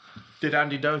bags. Did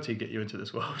Andy Doherty get you into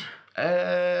this world?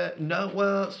 No,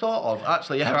 well, sort of.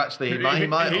 Actually, he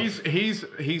might have.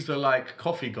 He's the like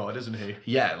coffee god, isn't he?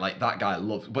 Yeah, like that guy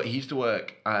loves. But he used to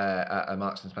work at a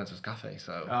Marks and Spencer's cafe,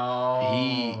 so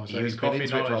so he's been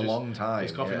into it for a long time.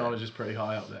 His coffee knowledge is pretty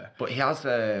high up there. But he has,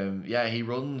 he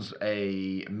runs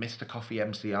a Mr. Coffee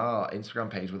MCR Instagram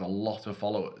page with a lot of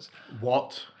followers.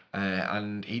 What?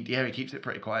 And he keeps it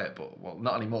pretty quiet, but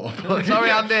not anymore. But sorry,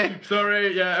 Andy.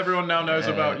 Sorry, yeah, everyone now knows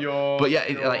about your. But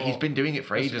yeah, he's been doing it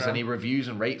for Instagram. ages, and he reviews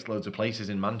and rates loads of places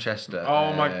in Manchester.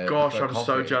 Oh my gosh, I'm coffee.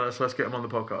 so jealous. Let's get him on the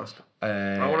podcast.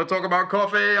 I want to talk about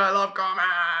coffee. I love coffee.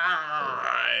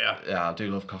 Yeah, I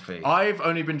do love coffee. I've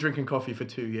only been drinking coffee for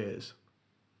 2 years.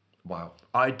 Wow.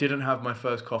 I didn't have my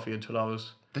first coffee until I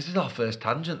was. This is our first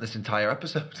tangent this entire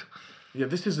episode. Yeah,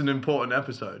 this is an important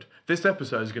episode. This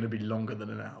episode is going to be longer than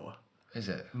an hour. Is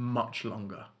it? Much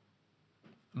longer.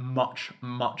 Much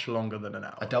longer than an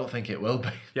hour. I don't think it will be.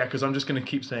 Yeah, because I'm just going to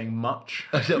keep saying much.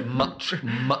 much.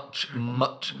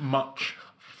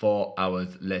 4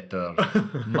 hours later.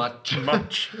 Much.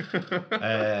 But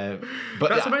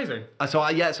That's amazing. So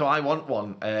I want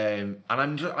one, and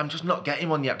I'm just not getting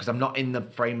one yet because I'm not in the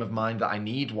frame of mind that I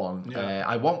need one. Yeah.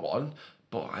 I want one,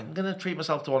 but I'm gonna treat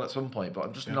myself to one at some point. But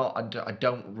I'm just not. I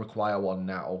don't require one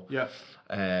now. Yeah.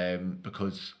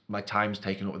 Because my time's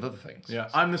taken up with other things. Yeah,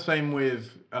 I'm the same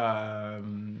with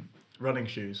running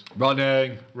shoes.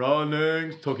 Running.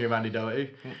 Talking of Andy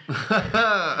Doherty.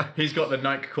 He's got the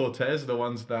Nike Cortez, the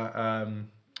ones that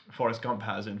Forrest Gump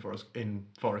has in Forrest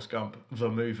Gump, the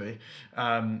movie.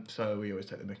 So we always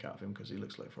take the mick out of him because he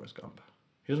looks like Forrest Gump.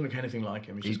 He doesn't look anything like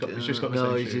him. He's just got the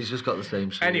same shoes. He's just got the same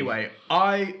shoes. Anyway,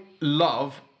 I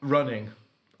love running.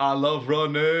 I love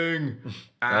running.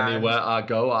 Anywhere I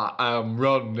go, I am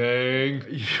running.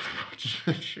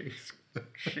 Jeez.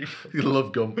 You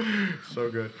love Gump. So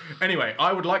good. Anyway,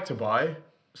 I would like to buy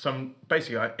some,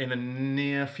 basically, in the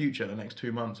near future, the next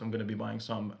 2 months, I'm going to be buying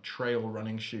some trail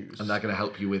running shoes. And they're going to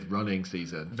help you with running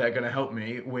season. They're going to help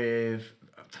me with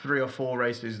 3 or 4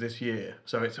 races this year.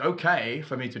 So it's okay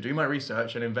for me to do my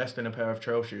research and invest in a pair of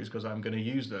trail shoes because I'm going to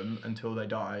use them until they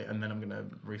die and then I'm going to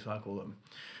recycle them.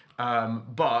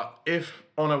 But if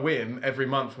on a whim, every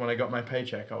month when I got my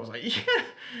paycheck, I was like, yeah,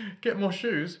 get more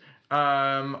shoes,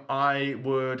 I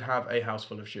would have a house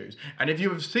full of shoes. And if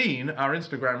you have seen our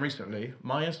Instagram recently,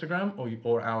 my Instagram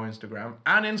or our Instagram,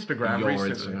 Your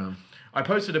recently, Instagram. I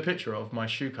posted a picture of my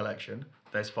shoe collection.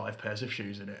 There's 5 pairs of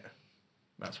shoes in it.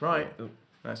 That's right.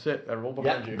 That's it. They're all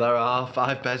behind you. There are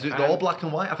 5 pairs. They're all black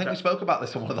and white. I think we spoke about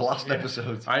this on one of the last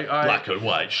episodes. Black and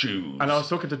white shoes. And I was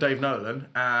talking to Dave Nolan,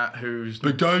 whose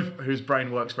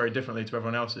brain works very differently to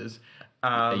everyone else's.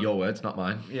 Your words, not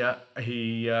mine. Yeah,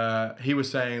 he was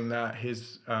saying that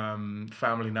his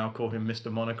family now call him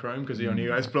Mr. Monochrome because he only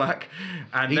wears black.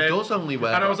 And He does only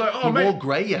wear. And I was like, oh, he mate. wore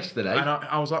grey yesterday. And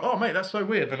I was like, oh mate, that's so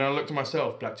weird. Then I looked at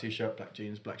myself: black t-shirt, black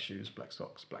jeans, black shoes, black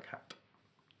socks, black hat.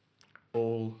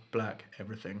 All black,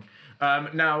 everything.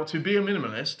 Now, to be a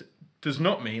minimalist does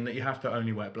not mean that you have to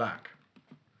only wear black.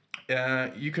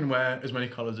 You can wear as many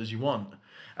colours as you want,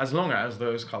 as long as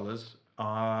those colours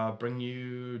bring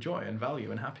you joy and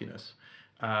value and happiness.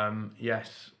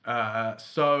 Yes.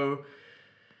 So,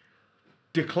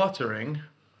 decluttering,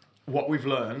 what we've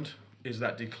learned is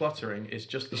that decluttering is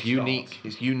just the start. Unique.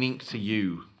 It's unique to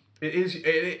you. It is.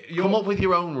 Come up with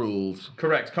your own rules.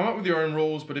 Correct. Come up with your own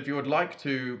rules, but if you would like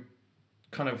to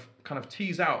kind of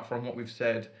tease out from what we've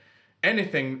said,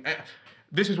 anything,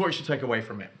 this is what you should take away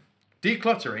from it.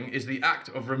 Decluttering is the act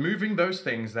of removing those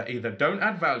things that either don't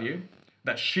add value,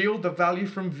 that shield the value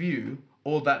from view,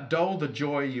 or that dull the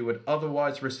joy you would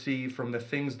otherwise receive from the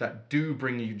things that do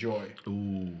bring you joy.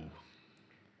 Ooh.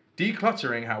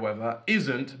 Decluttering, however,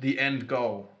 isn't the end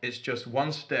goal. It's just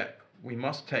one step we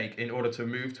must take in order to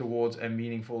move towards a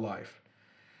meaningful life.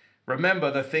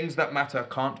 Remember, the things that matter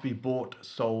can't be bought,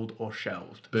 sold, or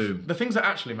shelved. Boom. The things that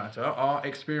actually matter are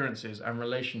experiences and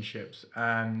relationships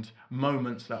and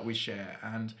moments that we share.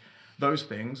 And those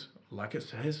things, like it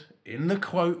says in the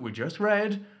quote we just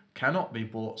read, cannot be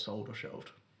bought, sold, or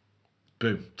shelved.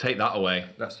 Boom. Take that away.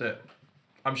 That's it.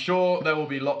 I'm sure there will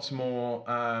be lots more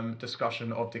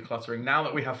discussion of decluttering now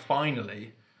that we have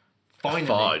finally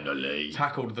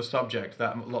tackled the subject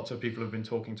that lots of people have been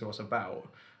talking to us about.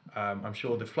 I'm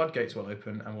sure the floodgates will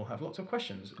open and we'll have lots of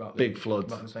questions about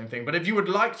the same thing. But if you would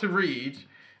like to read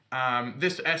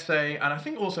this essay, and I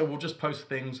think also we'll just post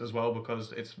things as well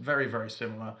because it's very, very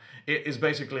similar. It is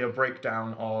basically a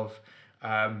breakdown of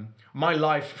my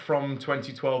life from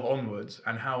 2012 onwards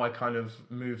and how I kind of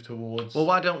moved towards... Well,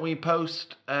 why don't we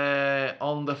post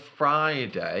on the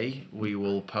Friday, we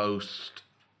will post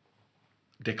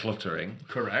decluttering.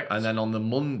 Correct. And then on the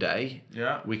Monday,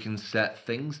 Yeah. we can set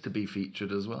things to be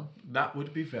featured as well. That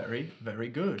would be very, very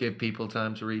good. Give people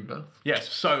time to read both. Yes,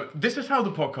 so this is how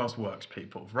the podcast works,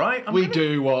 people, right? We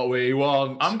do what we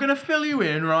want. I'm going to fill you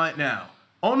in right now.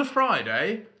 On a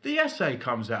Friday, the essay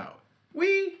comes out.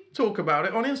 We talk about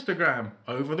it on Instagram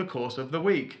over the course of the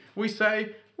week. We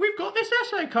say, we've got this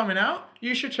essay coming out.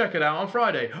 You should check it out on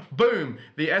Friday. Boom.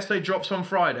 The essay drops on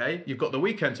Friday. You've got the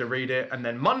weekend to read it. And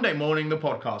then Monday morning, the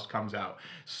podcast comes out.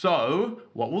 So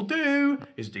what we'll do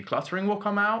is Decluttering will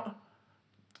come out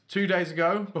 2 days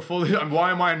ago. Before the, and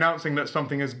why am I announcing that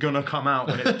something is going to come out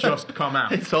when it's just come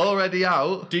out? It's already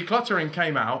out. Decluttering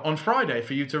came out on Friday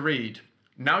for you to read.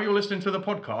 Now you're listening to the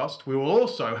podcast, we will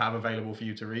also have available for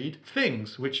you to read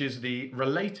Things, which is the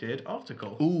related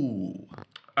article. Ooh.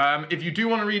 If you do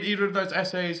want to read either of those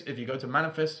essays, if you go to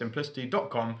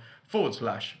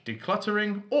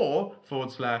manifestsimplicity.com/decluttering or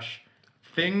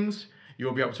 /things,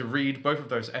 you'll be able to read both of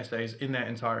those essays in their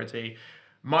entirety.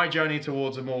 My journey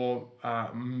towards a more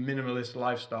minimalist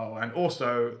lifestyle, and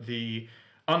also the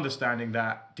understanding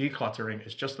that decluttering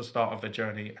is just the start of the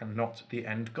journey and not the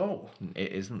end goal.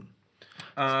 It isn't.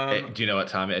 Do you know what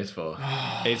time it is for?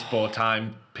 It's for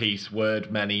time, peace,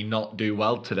 word, many, not do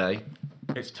well today.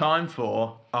 It's time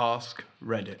for Ask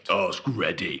Reddit. Ask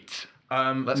Reddit.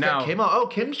 Let's now, get Kim out. Oh,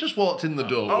 Kim's just walked in the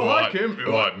door. Oh, hi, Kim.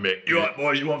 You right, Mick? You right,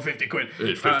 boys? You want 50 quid?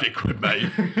 It's 50 quid,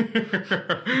 mate.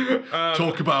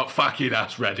 Talk about fucking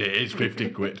ass Reddit. It's 50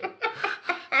 quid.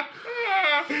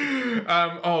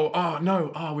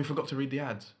 No. We forgot to read the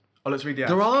ads. Oh, let's read the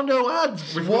ads. There are no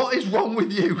ads. What is wrong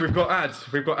with you? We've got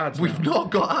ads. We've now. not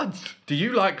got ads. Do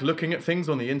you like looking at things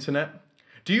on the internet?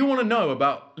 Do you want to know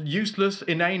about useless,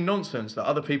 inane nonsense that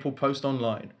other people post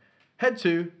online? Head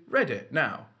to Reddit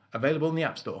now. Available in the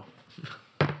App Store.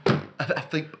 I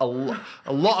think a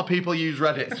lot of people use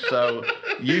Reddit, so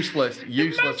useless.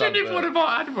 Imagine if advert. one of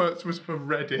our adverts was for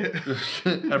Reddit.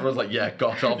 Everyone's like, yeah,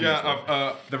 God, obviously.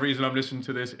 Yeah, the reason I'm listening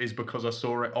to this is because I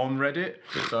saw it on Reddit.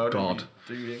 So God.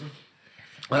 Doing.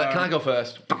 Can I go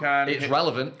first? It's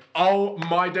relevant. Oh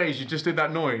my days! You just did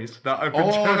that noise. That open.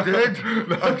 I did.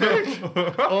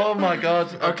 Oh my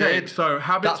God. Okay, so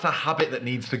That's a habit that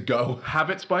needs to go.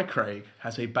 Habits by Craig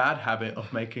has a bad habit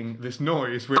of making this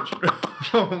noise, which,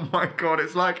 oh my God,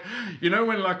 it's like, you know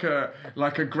when like a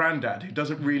granddad who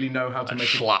doesn't really know how to make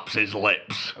Slaps his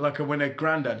lips. when a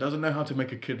granddad doesn't know how to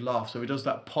make a kid laugh, so he does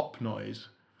that pop noise.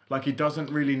 Like he doesn't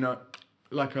really know,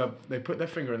 they put their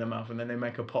finger in their mouth and then they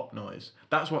make a pop noise.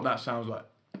 That's what that sounds like.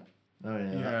 Oh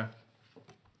yeah. Yeah.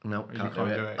 No, can't can't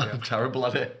do do it. it, yeah. I'm terrible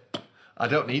at it. I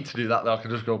don't need to do that though. I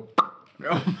can just go.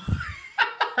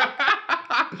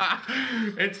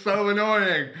 It's so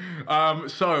annoying.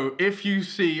 So if you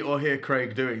see or hear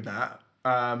Craig doing that,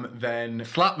 then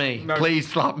Slap me, please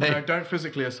slap me. no, don't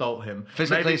physically assault him.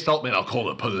 Physically assault me, and I'll call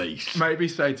the police. Maybe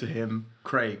say to him,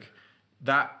 Craig,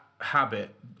 that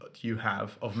habit that you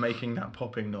have of making that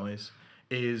popping noise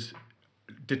is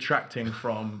detracting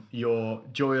from your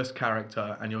joyous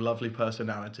character and your lovely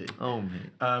personality. Oh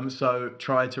mate. So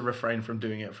try to refrain from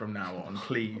doing it from now on,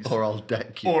 please. Or I'll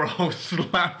deck you. Or I'll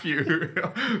slap you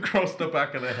across the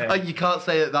back of the head. You can't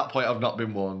say at that point I've not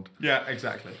been warned. Yeah,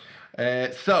 exactly.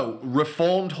 So,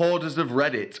 reformed hoarders of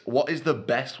Reddit, what is the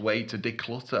best way to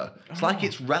declutter? It's like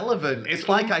it's relevant. It's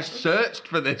like I searched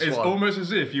for this It's one. almost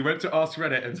as if you went to Ask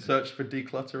Reddit and searched for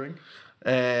decluttering.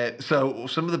 So,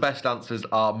 some of the best answers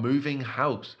are moving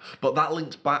house, but that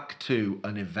links back to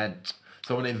an event.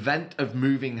 So, an event of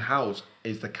moving house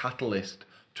is the catalyst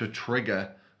to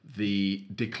trigger the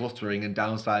decluttering and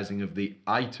downsizing of the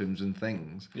items and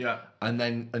things. Yeah. And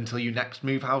then until you next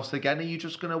move house again, are you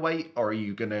just going to wait or are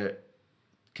you going to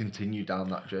continue down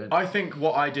that journey? I think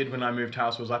what I did when I moved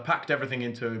house was I packed everything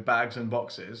into bags and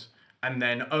boxes and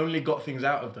then only got things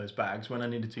out of those bags when I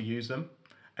needed to use them.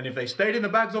 And if they stayed in the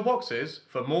bags or boxes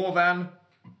for more than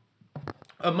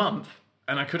a month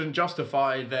and I couldn't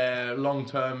justify their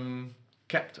long-term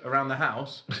kept around the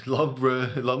house,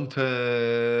 long-term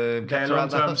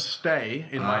stay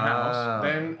in my house,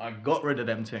 then I got rid of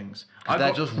them things.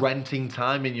 They're just renting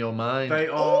time in your mind. They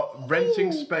are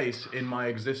renting space in my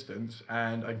existence,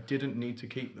 and I didn't need to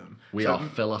keep them. We are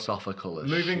philosophical as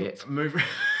shit.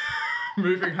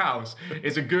 Moving house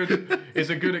is a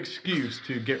good excuse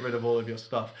to get rid of all of your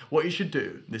stuff. What you should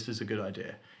do, this is a good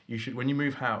idea. You should, when you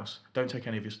move house, don't take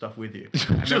any of your stuff with you.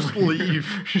 And Just leave.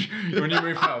 When you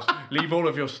move house, leave all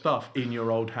of your stuff in your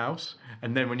old house,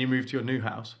 and then when you move to your new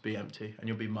house, be empty, and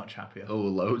you'll be much happier. Oh,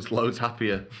 loads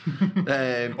happier.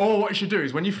 Or what you should do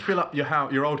is when you fill up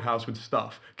your old house with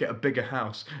stuff, get a bigger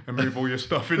house and move all your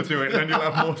stuff into it, and then you'll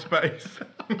have more space.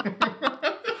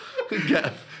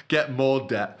 get more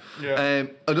debt. Yeah.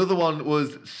 Another one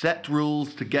was set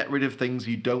rules to get rid of things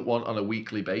you don't want on a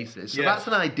weekly basis. So Yes. that's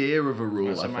an idea of a rule,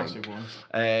 That's I a think. massive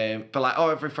one. But like,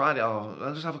 every Friday,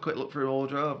 I'll just have a quick look through an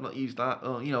wardrobe. I've not used that.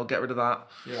 Get rid of that.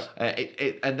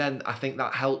 Yeah. And then I think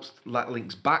that helps. That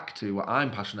links back to what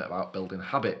I'm passionate about: building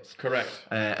habits. Correct.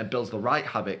 And builds the right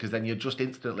habit, because then you're just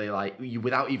instantly like,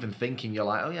 without even thinking, you're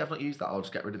like, oh yeah, I've not used that. I'll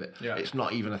just get rid of it. Yeah. It's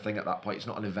not even a thing at that point. It's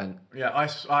not an event. Yeah, I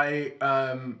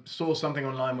saw something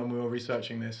online when we were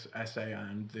researching this essay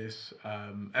and this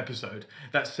episode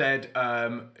that said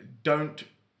don't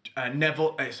never.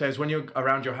 It says when you're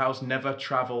around your house, never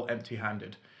travel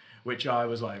empty-handed, which I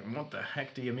was like, what the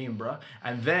heck do you mean, bruh?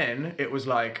 And then it was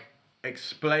like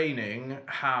explaining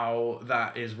how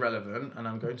that is relevant, and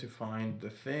I'm going to find the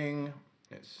thing.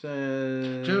 It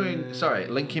says...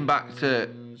 linking back to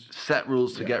set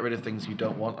rules to get rid of things you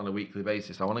don't want on a weekly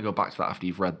basis. I want to go back to that after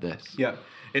you've read this. Yeah.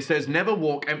 It says never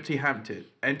walk empty-handed.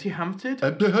 Empty-handed?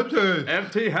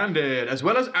 Empty-handed. As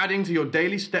well as adding to your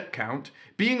daily step count,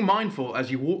 being mindful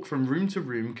as you walk from room to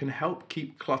room can help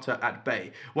keep clutter at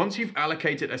bay. Once you've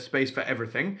allocated a space for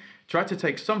everything, try to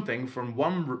take something from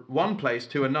one place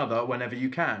to another whenever you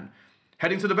can.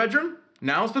 Heading to the bedroom?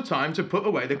 Now's the time to put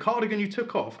away the cardigan you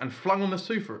took off and flung on the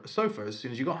sofa as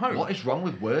soon as you got home. What is wrong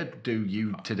with word do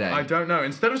you today? I don't know.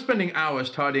 Instead of spending hours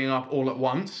tidying up all at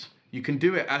once, you can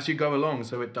do it as you go along,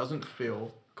 so it doesn't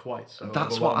feel quite so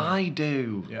That's what overwhelming. I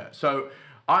do. Yeah, so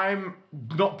I'm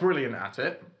not brilliant at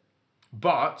it,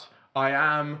 but I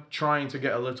am trying to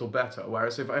get a little better.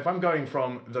 Whereas if I'm going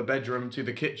from the bedroom to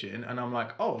the kitchen and I'm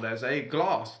like, oh, there's a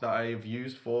glass that I've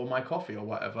used for my coffee or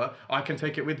whatever, I can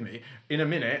take it with me. In a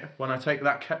minute, when I take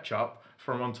that ketchup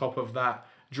from on top of that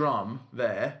drum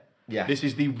there, Yes. this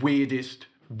is the weirdest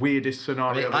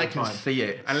scenario of all I can time. see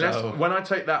it. Unless so- when I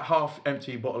take that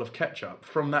half-empty bottle of ketchup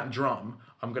from that drum,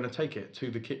 I'm going to take it to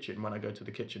the kitchen when I go to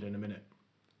the kitchen in a minute.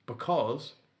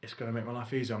 Because it's going to make my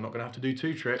life easier. I'm not going to have to do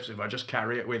 2 trips if I just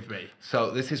carry it with me. So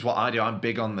this is what I do. I'm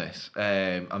big on this.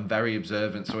 I'm very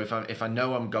observant. So if I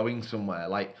know I'm going somewhere,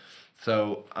 me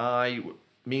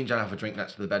and Jen have a drink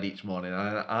next to the bed each morning,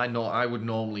 and I know I would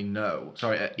normally know.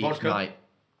 Sorry, each Vodka?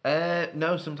 night.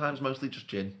 No, sometimes mostly just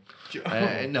gin.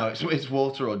 No, it's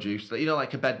water or juice.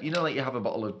 Like a bed. Like you have a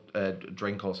bottle of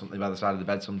drink or something by the side of the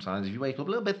bed. Sometimes if you wake up a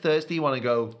little bit thirsty, you want to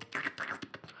go.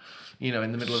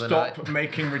 In the middle of the night. Stop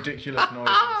making ridiculous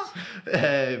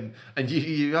noises. And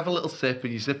you have a little sip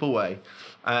and you sip away.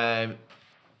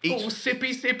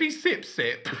 Sippy, sippy, sip,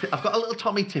 sip. I've got a little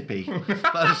Tommy Tippy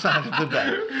by the side of the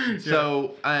bed.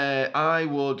 So I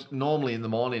would normally in the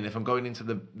morning, if I'm going into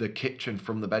the kitchen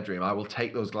from the bedroom, I will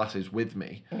take those glasses with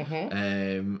me,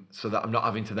 so that I'm not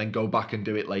having to then go back and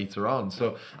do it later on.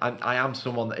 So I am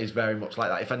someone that is very much like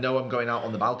that. If I know I'm going out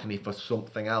on the balcony for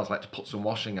something else, like to put some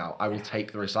washing out, I will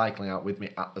take the recycling out with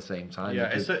me at the same time. Yeah,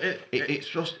 it's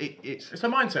it's a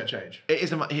mindset change.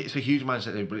 it's a huge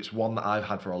mindset thing, but it's one that I've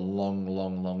had for a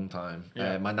long time.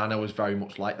 Yeah. My nana was very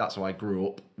much like that, so I grew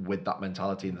up with that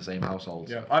mentality in the same household.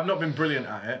 Yeah, I've not been brilliant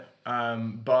at it,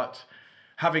 but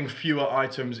having fewer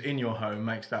items in your home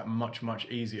makes that much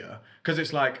easier. Because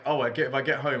it's like, if I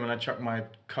get home and I chuck my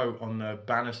coat on the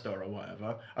banister or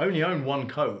whatever, I only own 1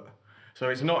 coat. So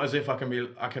it's not as if I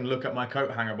can look at my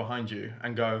coat hanger behind you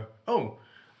and go, oh,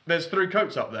 there's 3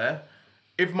 coats up there.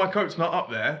 If my coat's not up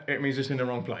there, it means it's in the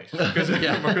wrong place. Because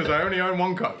I only own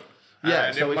 1 coat. Yeah,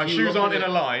 And so if my if you shoes look aren't at in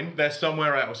a it- line, they're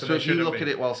somewhere else. So if you look at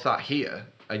it while sat here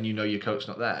and you know your coat's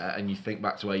not there and you think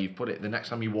back to where you've put it, the next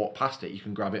time you walk past it, you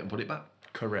can grab it and put it back.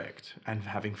 Correct. And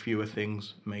having fewer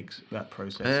things makes that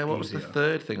process What was the easier.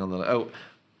 third thing on the list? Oh,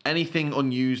 anything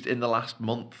unused in the last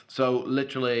month. So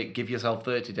literally give yourself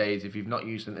 30 days if you've not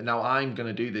used them. Now I'm going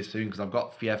to do this soon because I've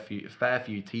got a fair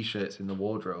few t-shirts in the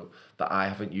wardrobe that I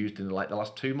haven't used in the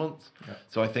last 2 months. Yeah.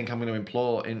 So I think I'm going to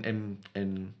employ,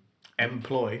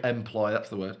 that's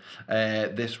the word,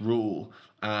 this rule,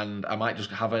 and I might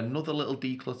just have another little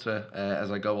declutter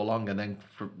as I go along, and then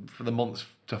for the months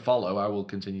to follow, I will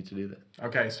continue to do this.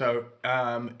 Okay, so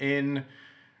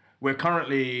we're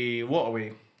currently, what are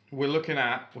we? We're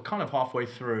kind of halfway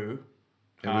through.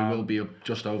 And we will be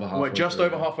just over halfway. We're just through.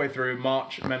 over halfway through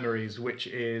March Memories, which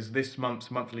is this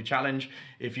month's monthly challenge.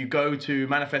 If you go to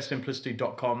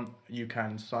manifestsimplicity.com, you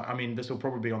can sign. I mean, this will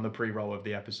probably be on the pre-roll of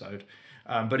the episode.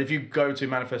 But if you go to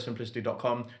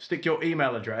manifestsimplicity.com, stick your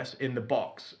email address in the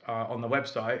box on the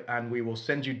website, and we will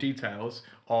send you details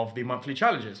of the monthly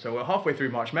challenges. So we're halfway through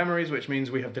March Memories, which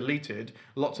means we have deleted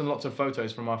lots and lots of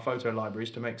photos from our photo libraries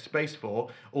to make space for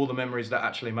all the memories that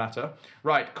actually matter.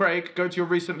 Right, Craig, go to your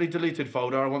recently deleted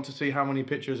folder. I want to see how many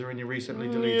pictures are in your recently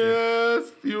deleted. Yes,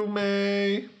 you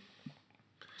may.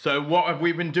 So what have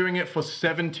we been doing it for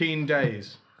 17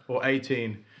 days or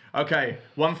 18? Okay,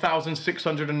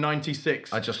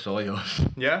 1,696. I just saw yours.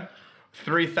 Yeah?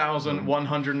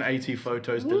 3,180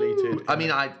 photos deleted. I mean,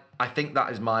 I think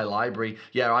that is my library.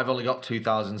 Yeah, I've only got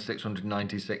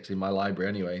 2,696 in my library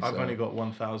anyway. I've so. only got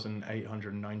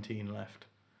 1,819 left.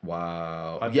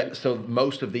 Wow. Yeah, so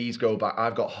most of these go back.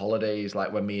 I've got holidays,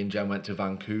 like when me and Jen went to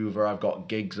Vancouver. I've got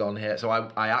gigs on here. So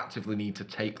I actively need to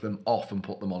take them off and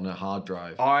put them on a hard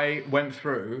drive. I went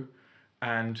through,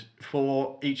 and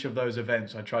for each of those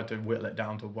events, I tried to whittle it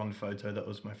down to one photo that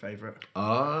was my favourite.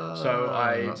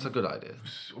 That's a good idea.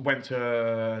 Went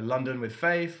to London with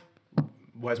Faith.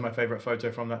 Where's my favourite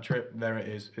photo from that trip? There it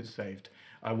is. It's saved.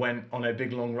 I went on a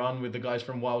big long run with the guys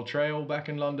from Wild Trail back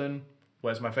in London.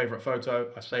 Where's my favourite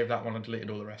photo? I saved that one and deleted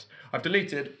all the rest. I've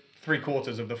deleted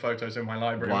 3/4 of the photos in my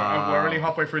library. Wow. We're only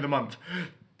halfway through the month.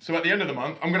 So at the end of the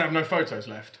month, I'm going to have no photos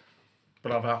left.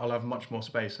 But I'll have much more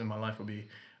space and my life will be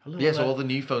a little Yeah, so all the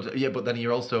new photos. Yeah, but then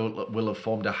you also will have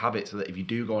formed a habit so that if you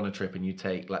do go on a trip and you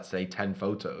take, let's say, 10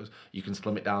 photos, you can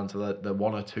slim it down to the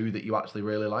 1 or 2 that you actually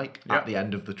really like at the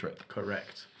end of the trip.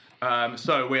 Correct.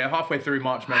 So we're halfway through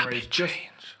March Memories. Habit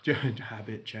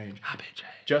change.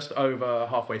 Just over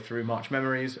halfway through March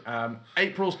Memories.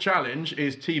 April's challenge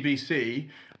is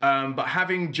TBC, but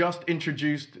having just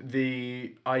introduced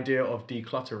the idea of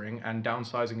decluttering and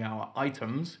downsizing our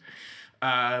items,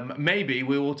 maybe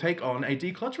we will take on a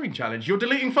decluttering challenge. You're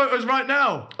deleting photos right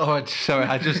now. Oh, sorry,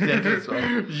 I just did this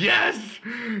one. Yes!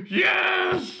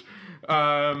 Yes!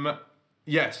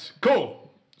 Yes.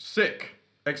 Cool. Sick.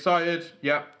 Excited.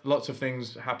 Yeah. Lots of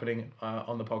things happening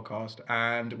on the podcast.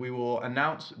 And we will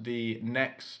announce the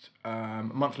next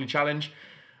monthly challenge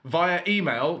via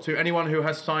email to anyone who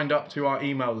has signed up to our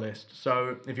email list.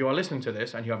 So if you are listening to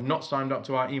this and you have not signed up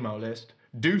to our email list,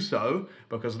 do so,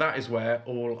 because that is where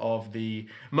all of the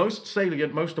most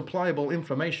salient, most applicable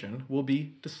information will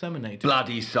be disseminated.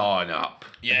 Bloody sign up.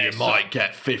 Yeah, You might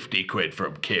get 50 quid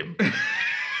from Kim.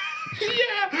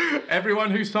 Yeah!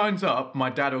 Everyone who signs up, my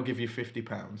dad will give you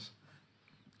 £50.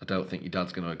 I don't think your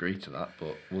dad's going to agree to that,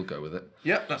 but we'll go with it.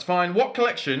 Yep, that's fine. What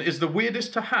collection is the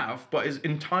weirdest to have, but is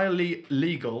entirely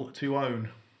legal to own?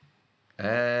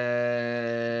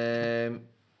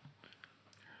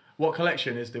 What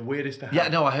collection is the weirdest to have? Yeah,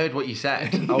 no, I heard what you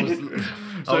said.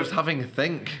 I was having a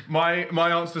think. My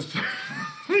answers to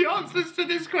the answers to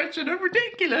this question are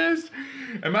ridiculous.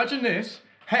 Imagine this: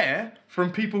 hair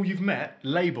from people you've met,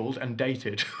 labelled and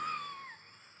dated.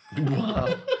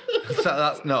 Wow.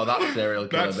 That's serial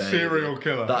killer. That's behavior. serial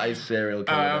killer. That is serial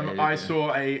killer. behavior. I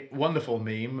saw a wonderful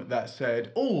meme that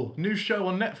said, "Oh, new show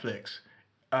on Netflix."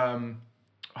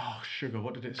 Sugar.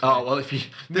 What did it say? Oh well,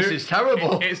 this is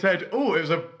terrible. It said, "Oh, it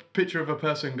was a picture of a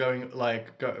person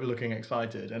looking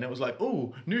excited, and it was like,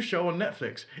 oh, new show on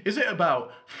Netflix. Is it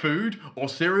about food or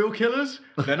serial killers?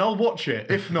 Then I'll watch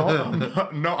it. If not,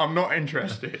 I'm not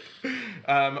interested."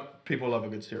 People love a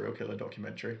good serial killer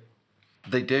documentary.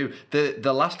 They do.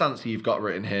 The last answer you've got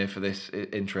written here for this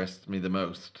interests me the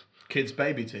most. Kids'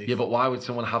 baby teeth. Yeah, but why would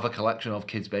someone have a collection of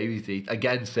kids' baby teeth?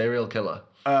 Again, serial killer.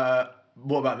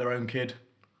 What about their own kid?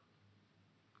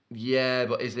 Yeah,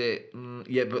 but is it?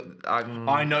 Yeah, but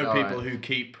I know people who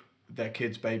keep their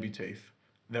kids' baby teeth.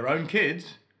 Their own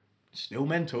kids, still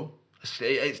mental.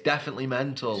 It's definitely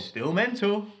mental. Still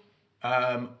mental.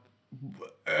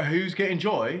 Who's getting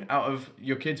joy out of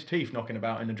your kid's teeth knocking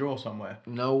about in a drawer somewhere?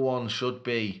 No one should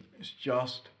be. It's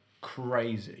just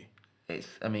crazy.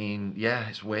 It's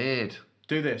weird.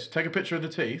 Do this. Take a picture of the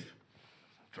teeth.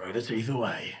 Throw the teeth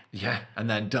away. Yeah, and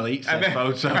then delete said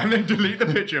photo. And then delete the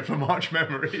picture for March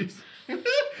Memories.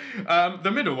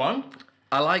 The middle one.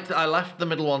 I left the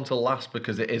middle one till last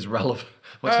because it is relevant.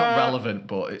 Well, it's not relevant,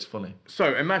 but it's funny.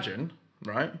 So imagine,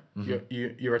 right?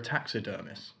 Mm-hmm. You're a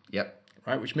taxidermist. Yep.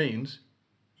 Right, which means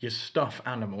you stuff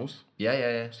animals.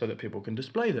 Yeah. So that people can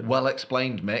display them. Well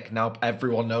explained, Mick. Now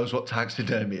everyone knows what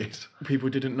taxidermy is. People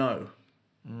didn't know.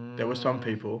 There were some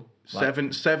people.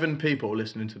 Seven people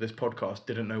listening to this podcast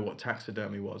didn't know what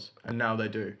taxidermy was, and now they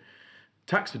do.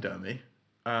 Taxidermy.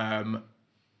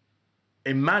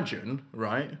 Imagine,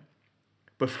 right?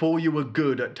 Before you were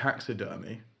good at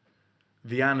taxidermy,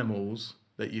 the animals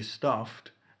that you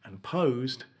stuffed and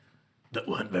posed that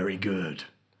weren't very good.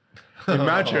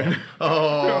 Imagine.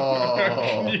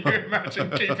 Can you imagine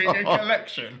keeping a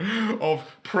collection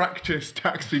of practice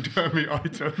taxidermy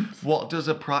items? What does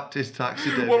a practice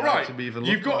taxidermy item even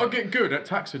look You've got like? to get good at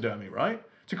taxidermy, right?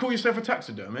 To call yourself a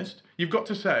taxidermist, you've got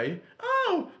to say,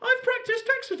 "Oh, I've practiced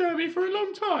taxidermy for a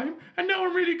long time, and now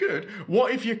I'm really good."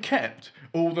 What if you kept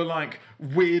all the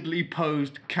weirdly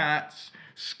posed cats,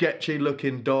 sketchy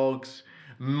looking dogs,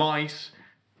 mice,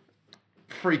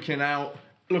 freaking out,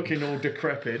 looking all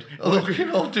decrepit.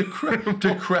 Looking all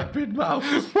decrepit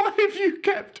mouse. Why have you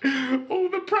kept all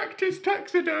the practice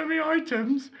taxidermy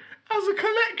items as a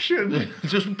collection?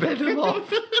 Just bed them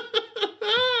off.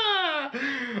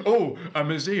 Oh, a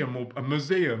museum or a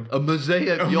museum. A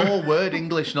museum. Your word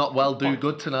English not well do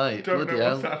good tonight. Don't Bloody know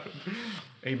hell. what's happened.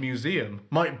 A museum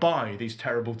might buy these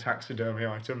terrible taxidermy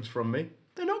items from me.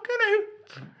 They're not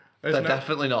gonna. They're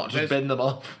definitely not. Just bin them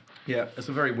off. Yeah, it's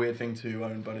a very weird thing to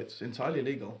own, but it's entirely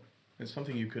legal. It's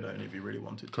something you could own if you really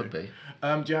wanted to. Could be.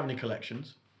 Do you have any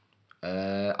collections?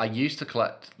 I used to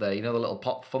collect the little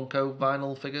Pop Funko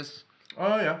vinyl figures.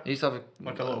 Oh yeah. I used to have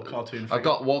Like a little cartoon I've figure.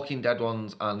 got Walking Dead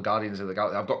ones and Guardians of the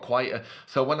Galaxy. I've got quite a...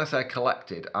 So when I say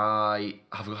collected, I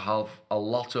have a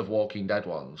lot of Walking Dead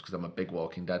ones because I'm a big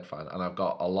Walking Dead fan, and I've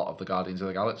got a lot of the Guardians of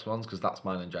the Galaxy ones because that's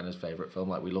mine and Jenna's favourite film.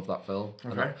 Like, we love that film.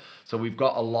 Okay. So we've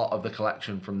got a lot of the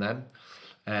collection from them.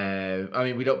 I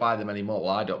mean, we don't buy them anymore.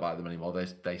 Well, I don't buy them anymore.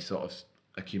 They sort of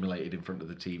accumulated in front of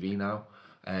the TV now.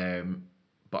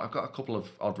 But I've got a couple of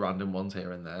odd random ones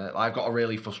here and there. I've got a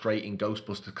really frustrating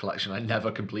Ghostbusters collection I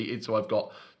never completed. So I've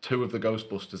got 2 of the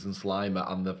Ghostbusters and Slimer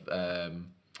and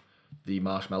the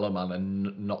Marshmallow Man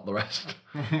and not the rest.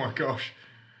 Oh my gosh.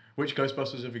 Which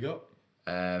Ghostbusters have you got?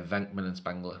 Venkman and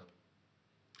Spengler.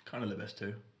 Kind of the best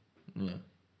too. Yeah.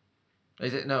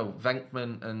 Is it? No,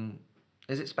 Venkman and...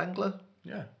 Is it Spengler?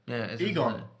 Yeah. Yeah. Is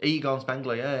Egon. It? Egon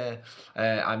Spengler, yeah.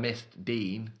 I missed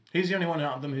Dean. He's the only one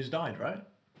out of them who's died, right?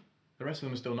 The rest of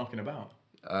them are still knocking about.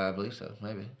 I believe so,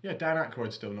 maybe. Yeah, Dan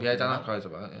Aykroyd's still knocking Yeah, about. Dan Aykroyd's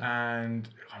about, yeah. And,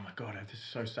 oh my god, this is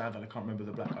so sad that I can't remember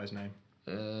the black guy's name.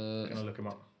 I'm gonna look him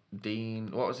up.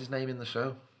 Dean... What was his name in the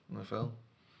show? In the film?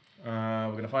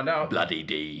 We're gonna find out. Bloody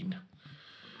Dean.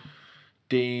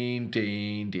 Dean.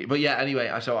 But yeah,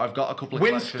 anyway, so I've got a couple of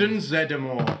Winston collections.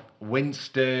 Zeddemore.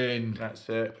 Winston. That's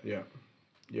it. Yeah.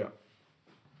 Yeah.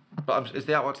 But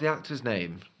what's the actor's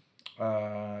name?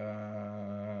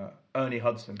 Ernie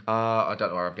Hudson. I don't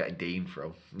know where I'm getting Dean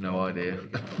from. No idea.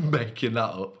 Making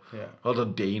that up. Yeah. Hold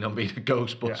on, Dean. I'm being a Yeah,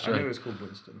 Ghostbuster. I knew it was called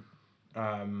Winston.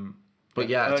 But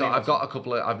yeah, Ernie so I've Hudson. got a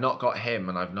couple of... I've not got him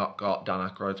and I've not got Dan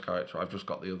Aykroyd's character. I've just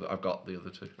got the other... I've got the other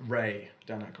 2. Ray.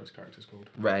 Dan Aykroyd's character's called.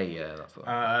 Ray, yeah, that's the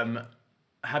one.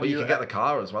 Have But you you can get the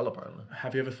car as well, apparently.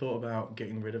 Have you ever thought about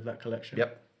getting rid of that collection?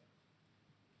 Yep.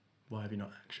 Why have you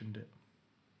not actioned it?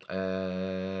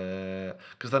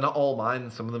 Because they're not all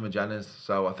mine. Some of them are Jenna's.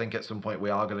 So I think at some point we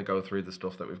are going to go through the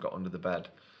stuff that we've got under the bed.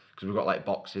 Because we've got like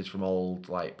boxes from old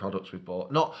like products we've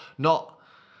bought. Not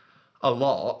a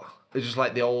lot. It's just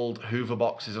like the old Hoover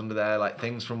boxes under there, like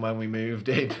things from when we moved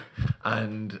in,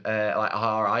 and like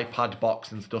our iPad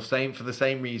box and stuff. Same for the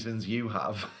same reasons you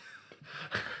have.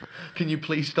 Can you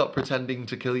please stop pretending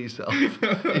to kill yourself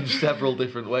in several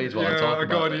different ways while I talk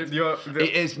about it?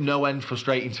 It is no end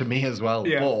frustrating to me as well,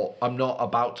 Yeah. but I'm not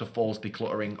about to force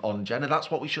decluttering on Jenna.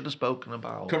 That's what we should have spoken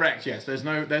about. Correct. Yes. There's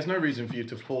no reason for you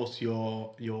to force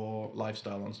your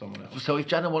lifestyle on someone else. So if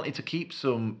Jenna wanted to keep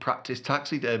some practice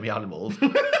taxidermy animals,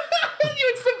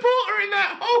 You'd support her in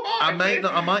that wholeheartedly.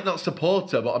 I might not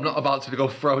support her, but I'm not about to go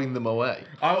throwing them away.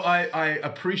 I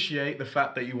appreciate the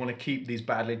fact that you want to keep these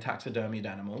badly taxidermied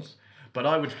animals, but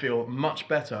I would feel much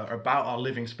better about our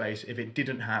living space if it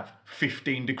didn't have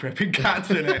 15 decrepit cats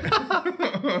in it.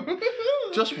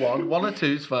 Just one or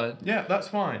two's fine. Yeah, that's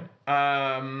fine.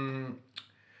 I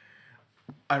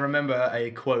remember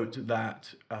a quote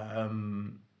that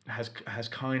has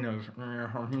kind of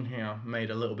made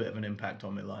a little bit of an impact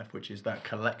on my life, which is that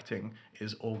collecting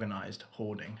is organised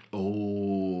hoarding.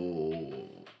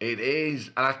 Oh, it is.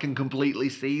 And I can completely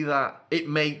see that. It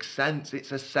makes sense.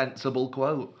 It's a sensible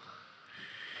quote.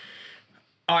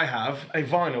 I have a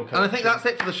vinyl collection. And I think that's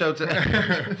it for the show today.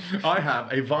 I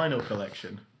have a vinyl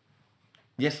collection.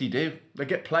 Yes, you do. They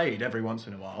get played every once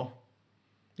in a while.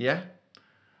 Yeah.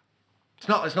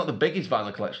 It's not the biggest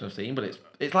vinyl collection I've seen, but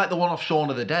it's like the one off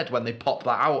Shaun of the Dead when they pop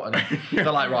that out and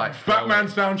they're like, right, Batman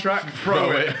soundtrack,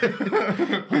 throw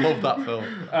it. Love that film.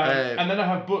 And then I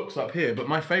have books up here, but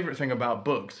my favourite thing about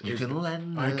books is can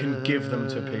lend I can give them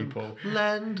to people.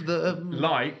 Lend them.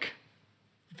 Like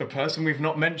the person we've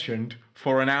not mentioned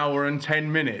for an hour and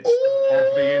 10 minutes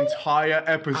of the entire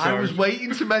episode. I was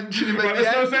waiting to mention him Right, at the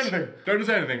let's end. not say anything. Don't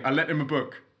say anything. I lent him a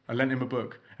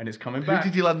book. And it's coming back. Who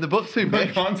did you lend the book to, I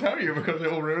Mick? can't tell you because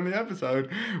it will ruin the episode.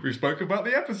 We spoke about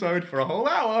the episode for a whole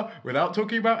hour without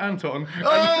talking about Anton.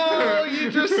 Oh,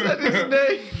 you just said his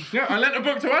name. Yeah, I lent a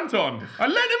book to Anton. I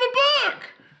lent him a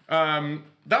book.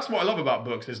 That's what I love about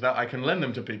books is that I can lend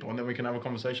them to people and then we can have a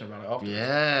conversation about it after.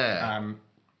 Yeah.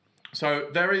 So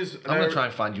there is. I'm going to try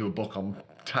and find you a book on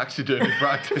taxidermy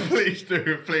practice. Please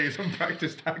do, please, and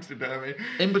practice taxidermy.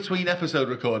 In between episode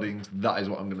recordings, that is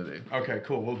what I'm going to do. Okay,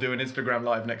 cool. We'll do an Instagram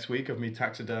live next week of me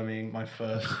taxidermying my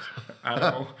first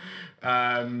animal.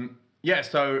 Yeah,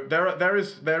 so there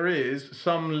is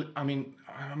some. I mean,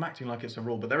 I'm acting like it's a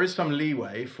rule, but there is some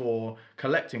leeway for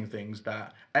collecting things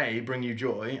that A, bring you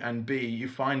joy, and B, you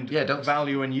find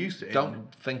value and use in.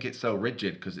 Don't think it's so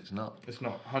rigid, because it's not. It's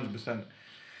not 100%.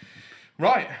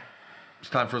 Right. It's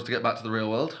time for us to get back to the real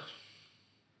world.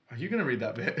 Are you going to read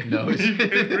that bit? No,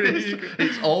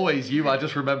 it's always you. I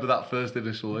just remember that first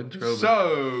initial intro.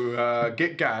 So,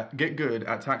 get good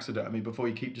at taxidermy before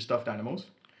you keep your stuffed animals.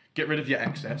 Get rid of your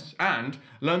excess. And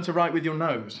learn to write with your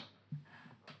nose.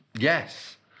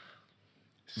 Yes.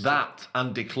 That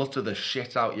and declutter the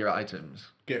shit out your items.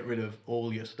 Get rid of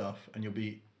all your stuff and you'll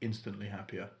be instantly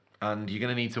happier. And you're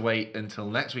going to need to wait until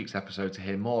next week's episode to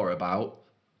hear more about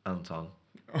Anton.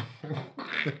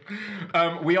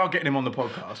 We are getting him on the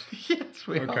podcast. Yes,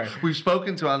 we are. We've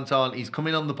spoken to Anton. He's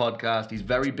coming on the podcast. He's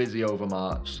very busy over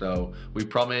March, so we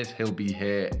promise he'll be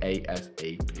here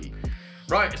ASAP.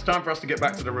 Right, it's time for us to get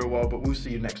back to the real world, but we'll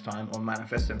see you next time on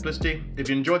Manifest Simplicity. If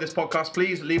you enjoyed this podcast,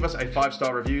 please leave us a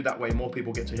 5-star review. That way more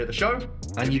people get to hear the show.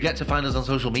 And you get to find us on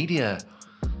social media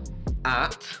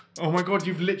at... Oh my God,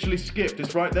 you've literally skipped.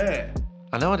 It's right there.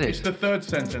 I know I did. It's the third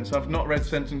sentence. I've not read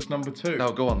sentence number 2.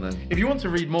 No, go on then. If you want to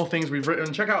read more things we've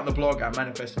written, check out the blog at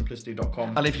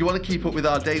manifestsimplicity.com. And if you want to keep up with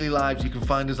our daily lives, you can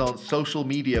find us on social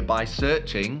media by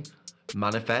searching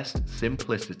Manifest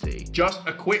Simplicity. Just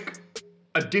a quick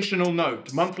additional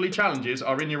note. Monthly challenges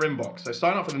are in your inbox. So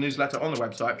sign up for the newsletter on the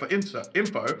website for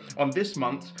info on this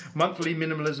month's monthly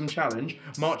minimalism challenge,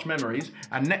 March memories,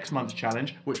 and next month's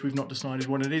challenge, which we've not decided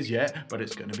what it is yet, but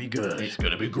it's going to be good. It's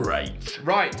going to be great.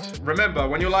 Right. Remember,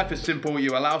 when your life is simple,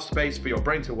 you allow space for your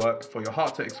brain to work, for your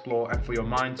heart to explore, and for your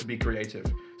mind to be creative.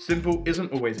 Simple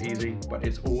isn't always easy, but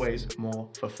it's always more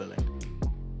fulfilling.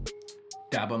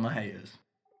 Dab on my haters.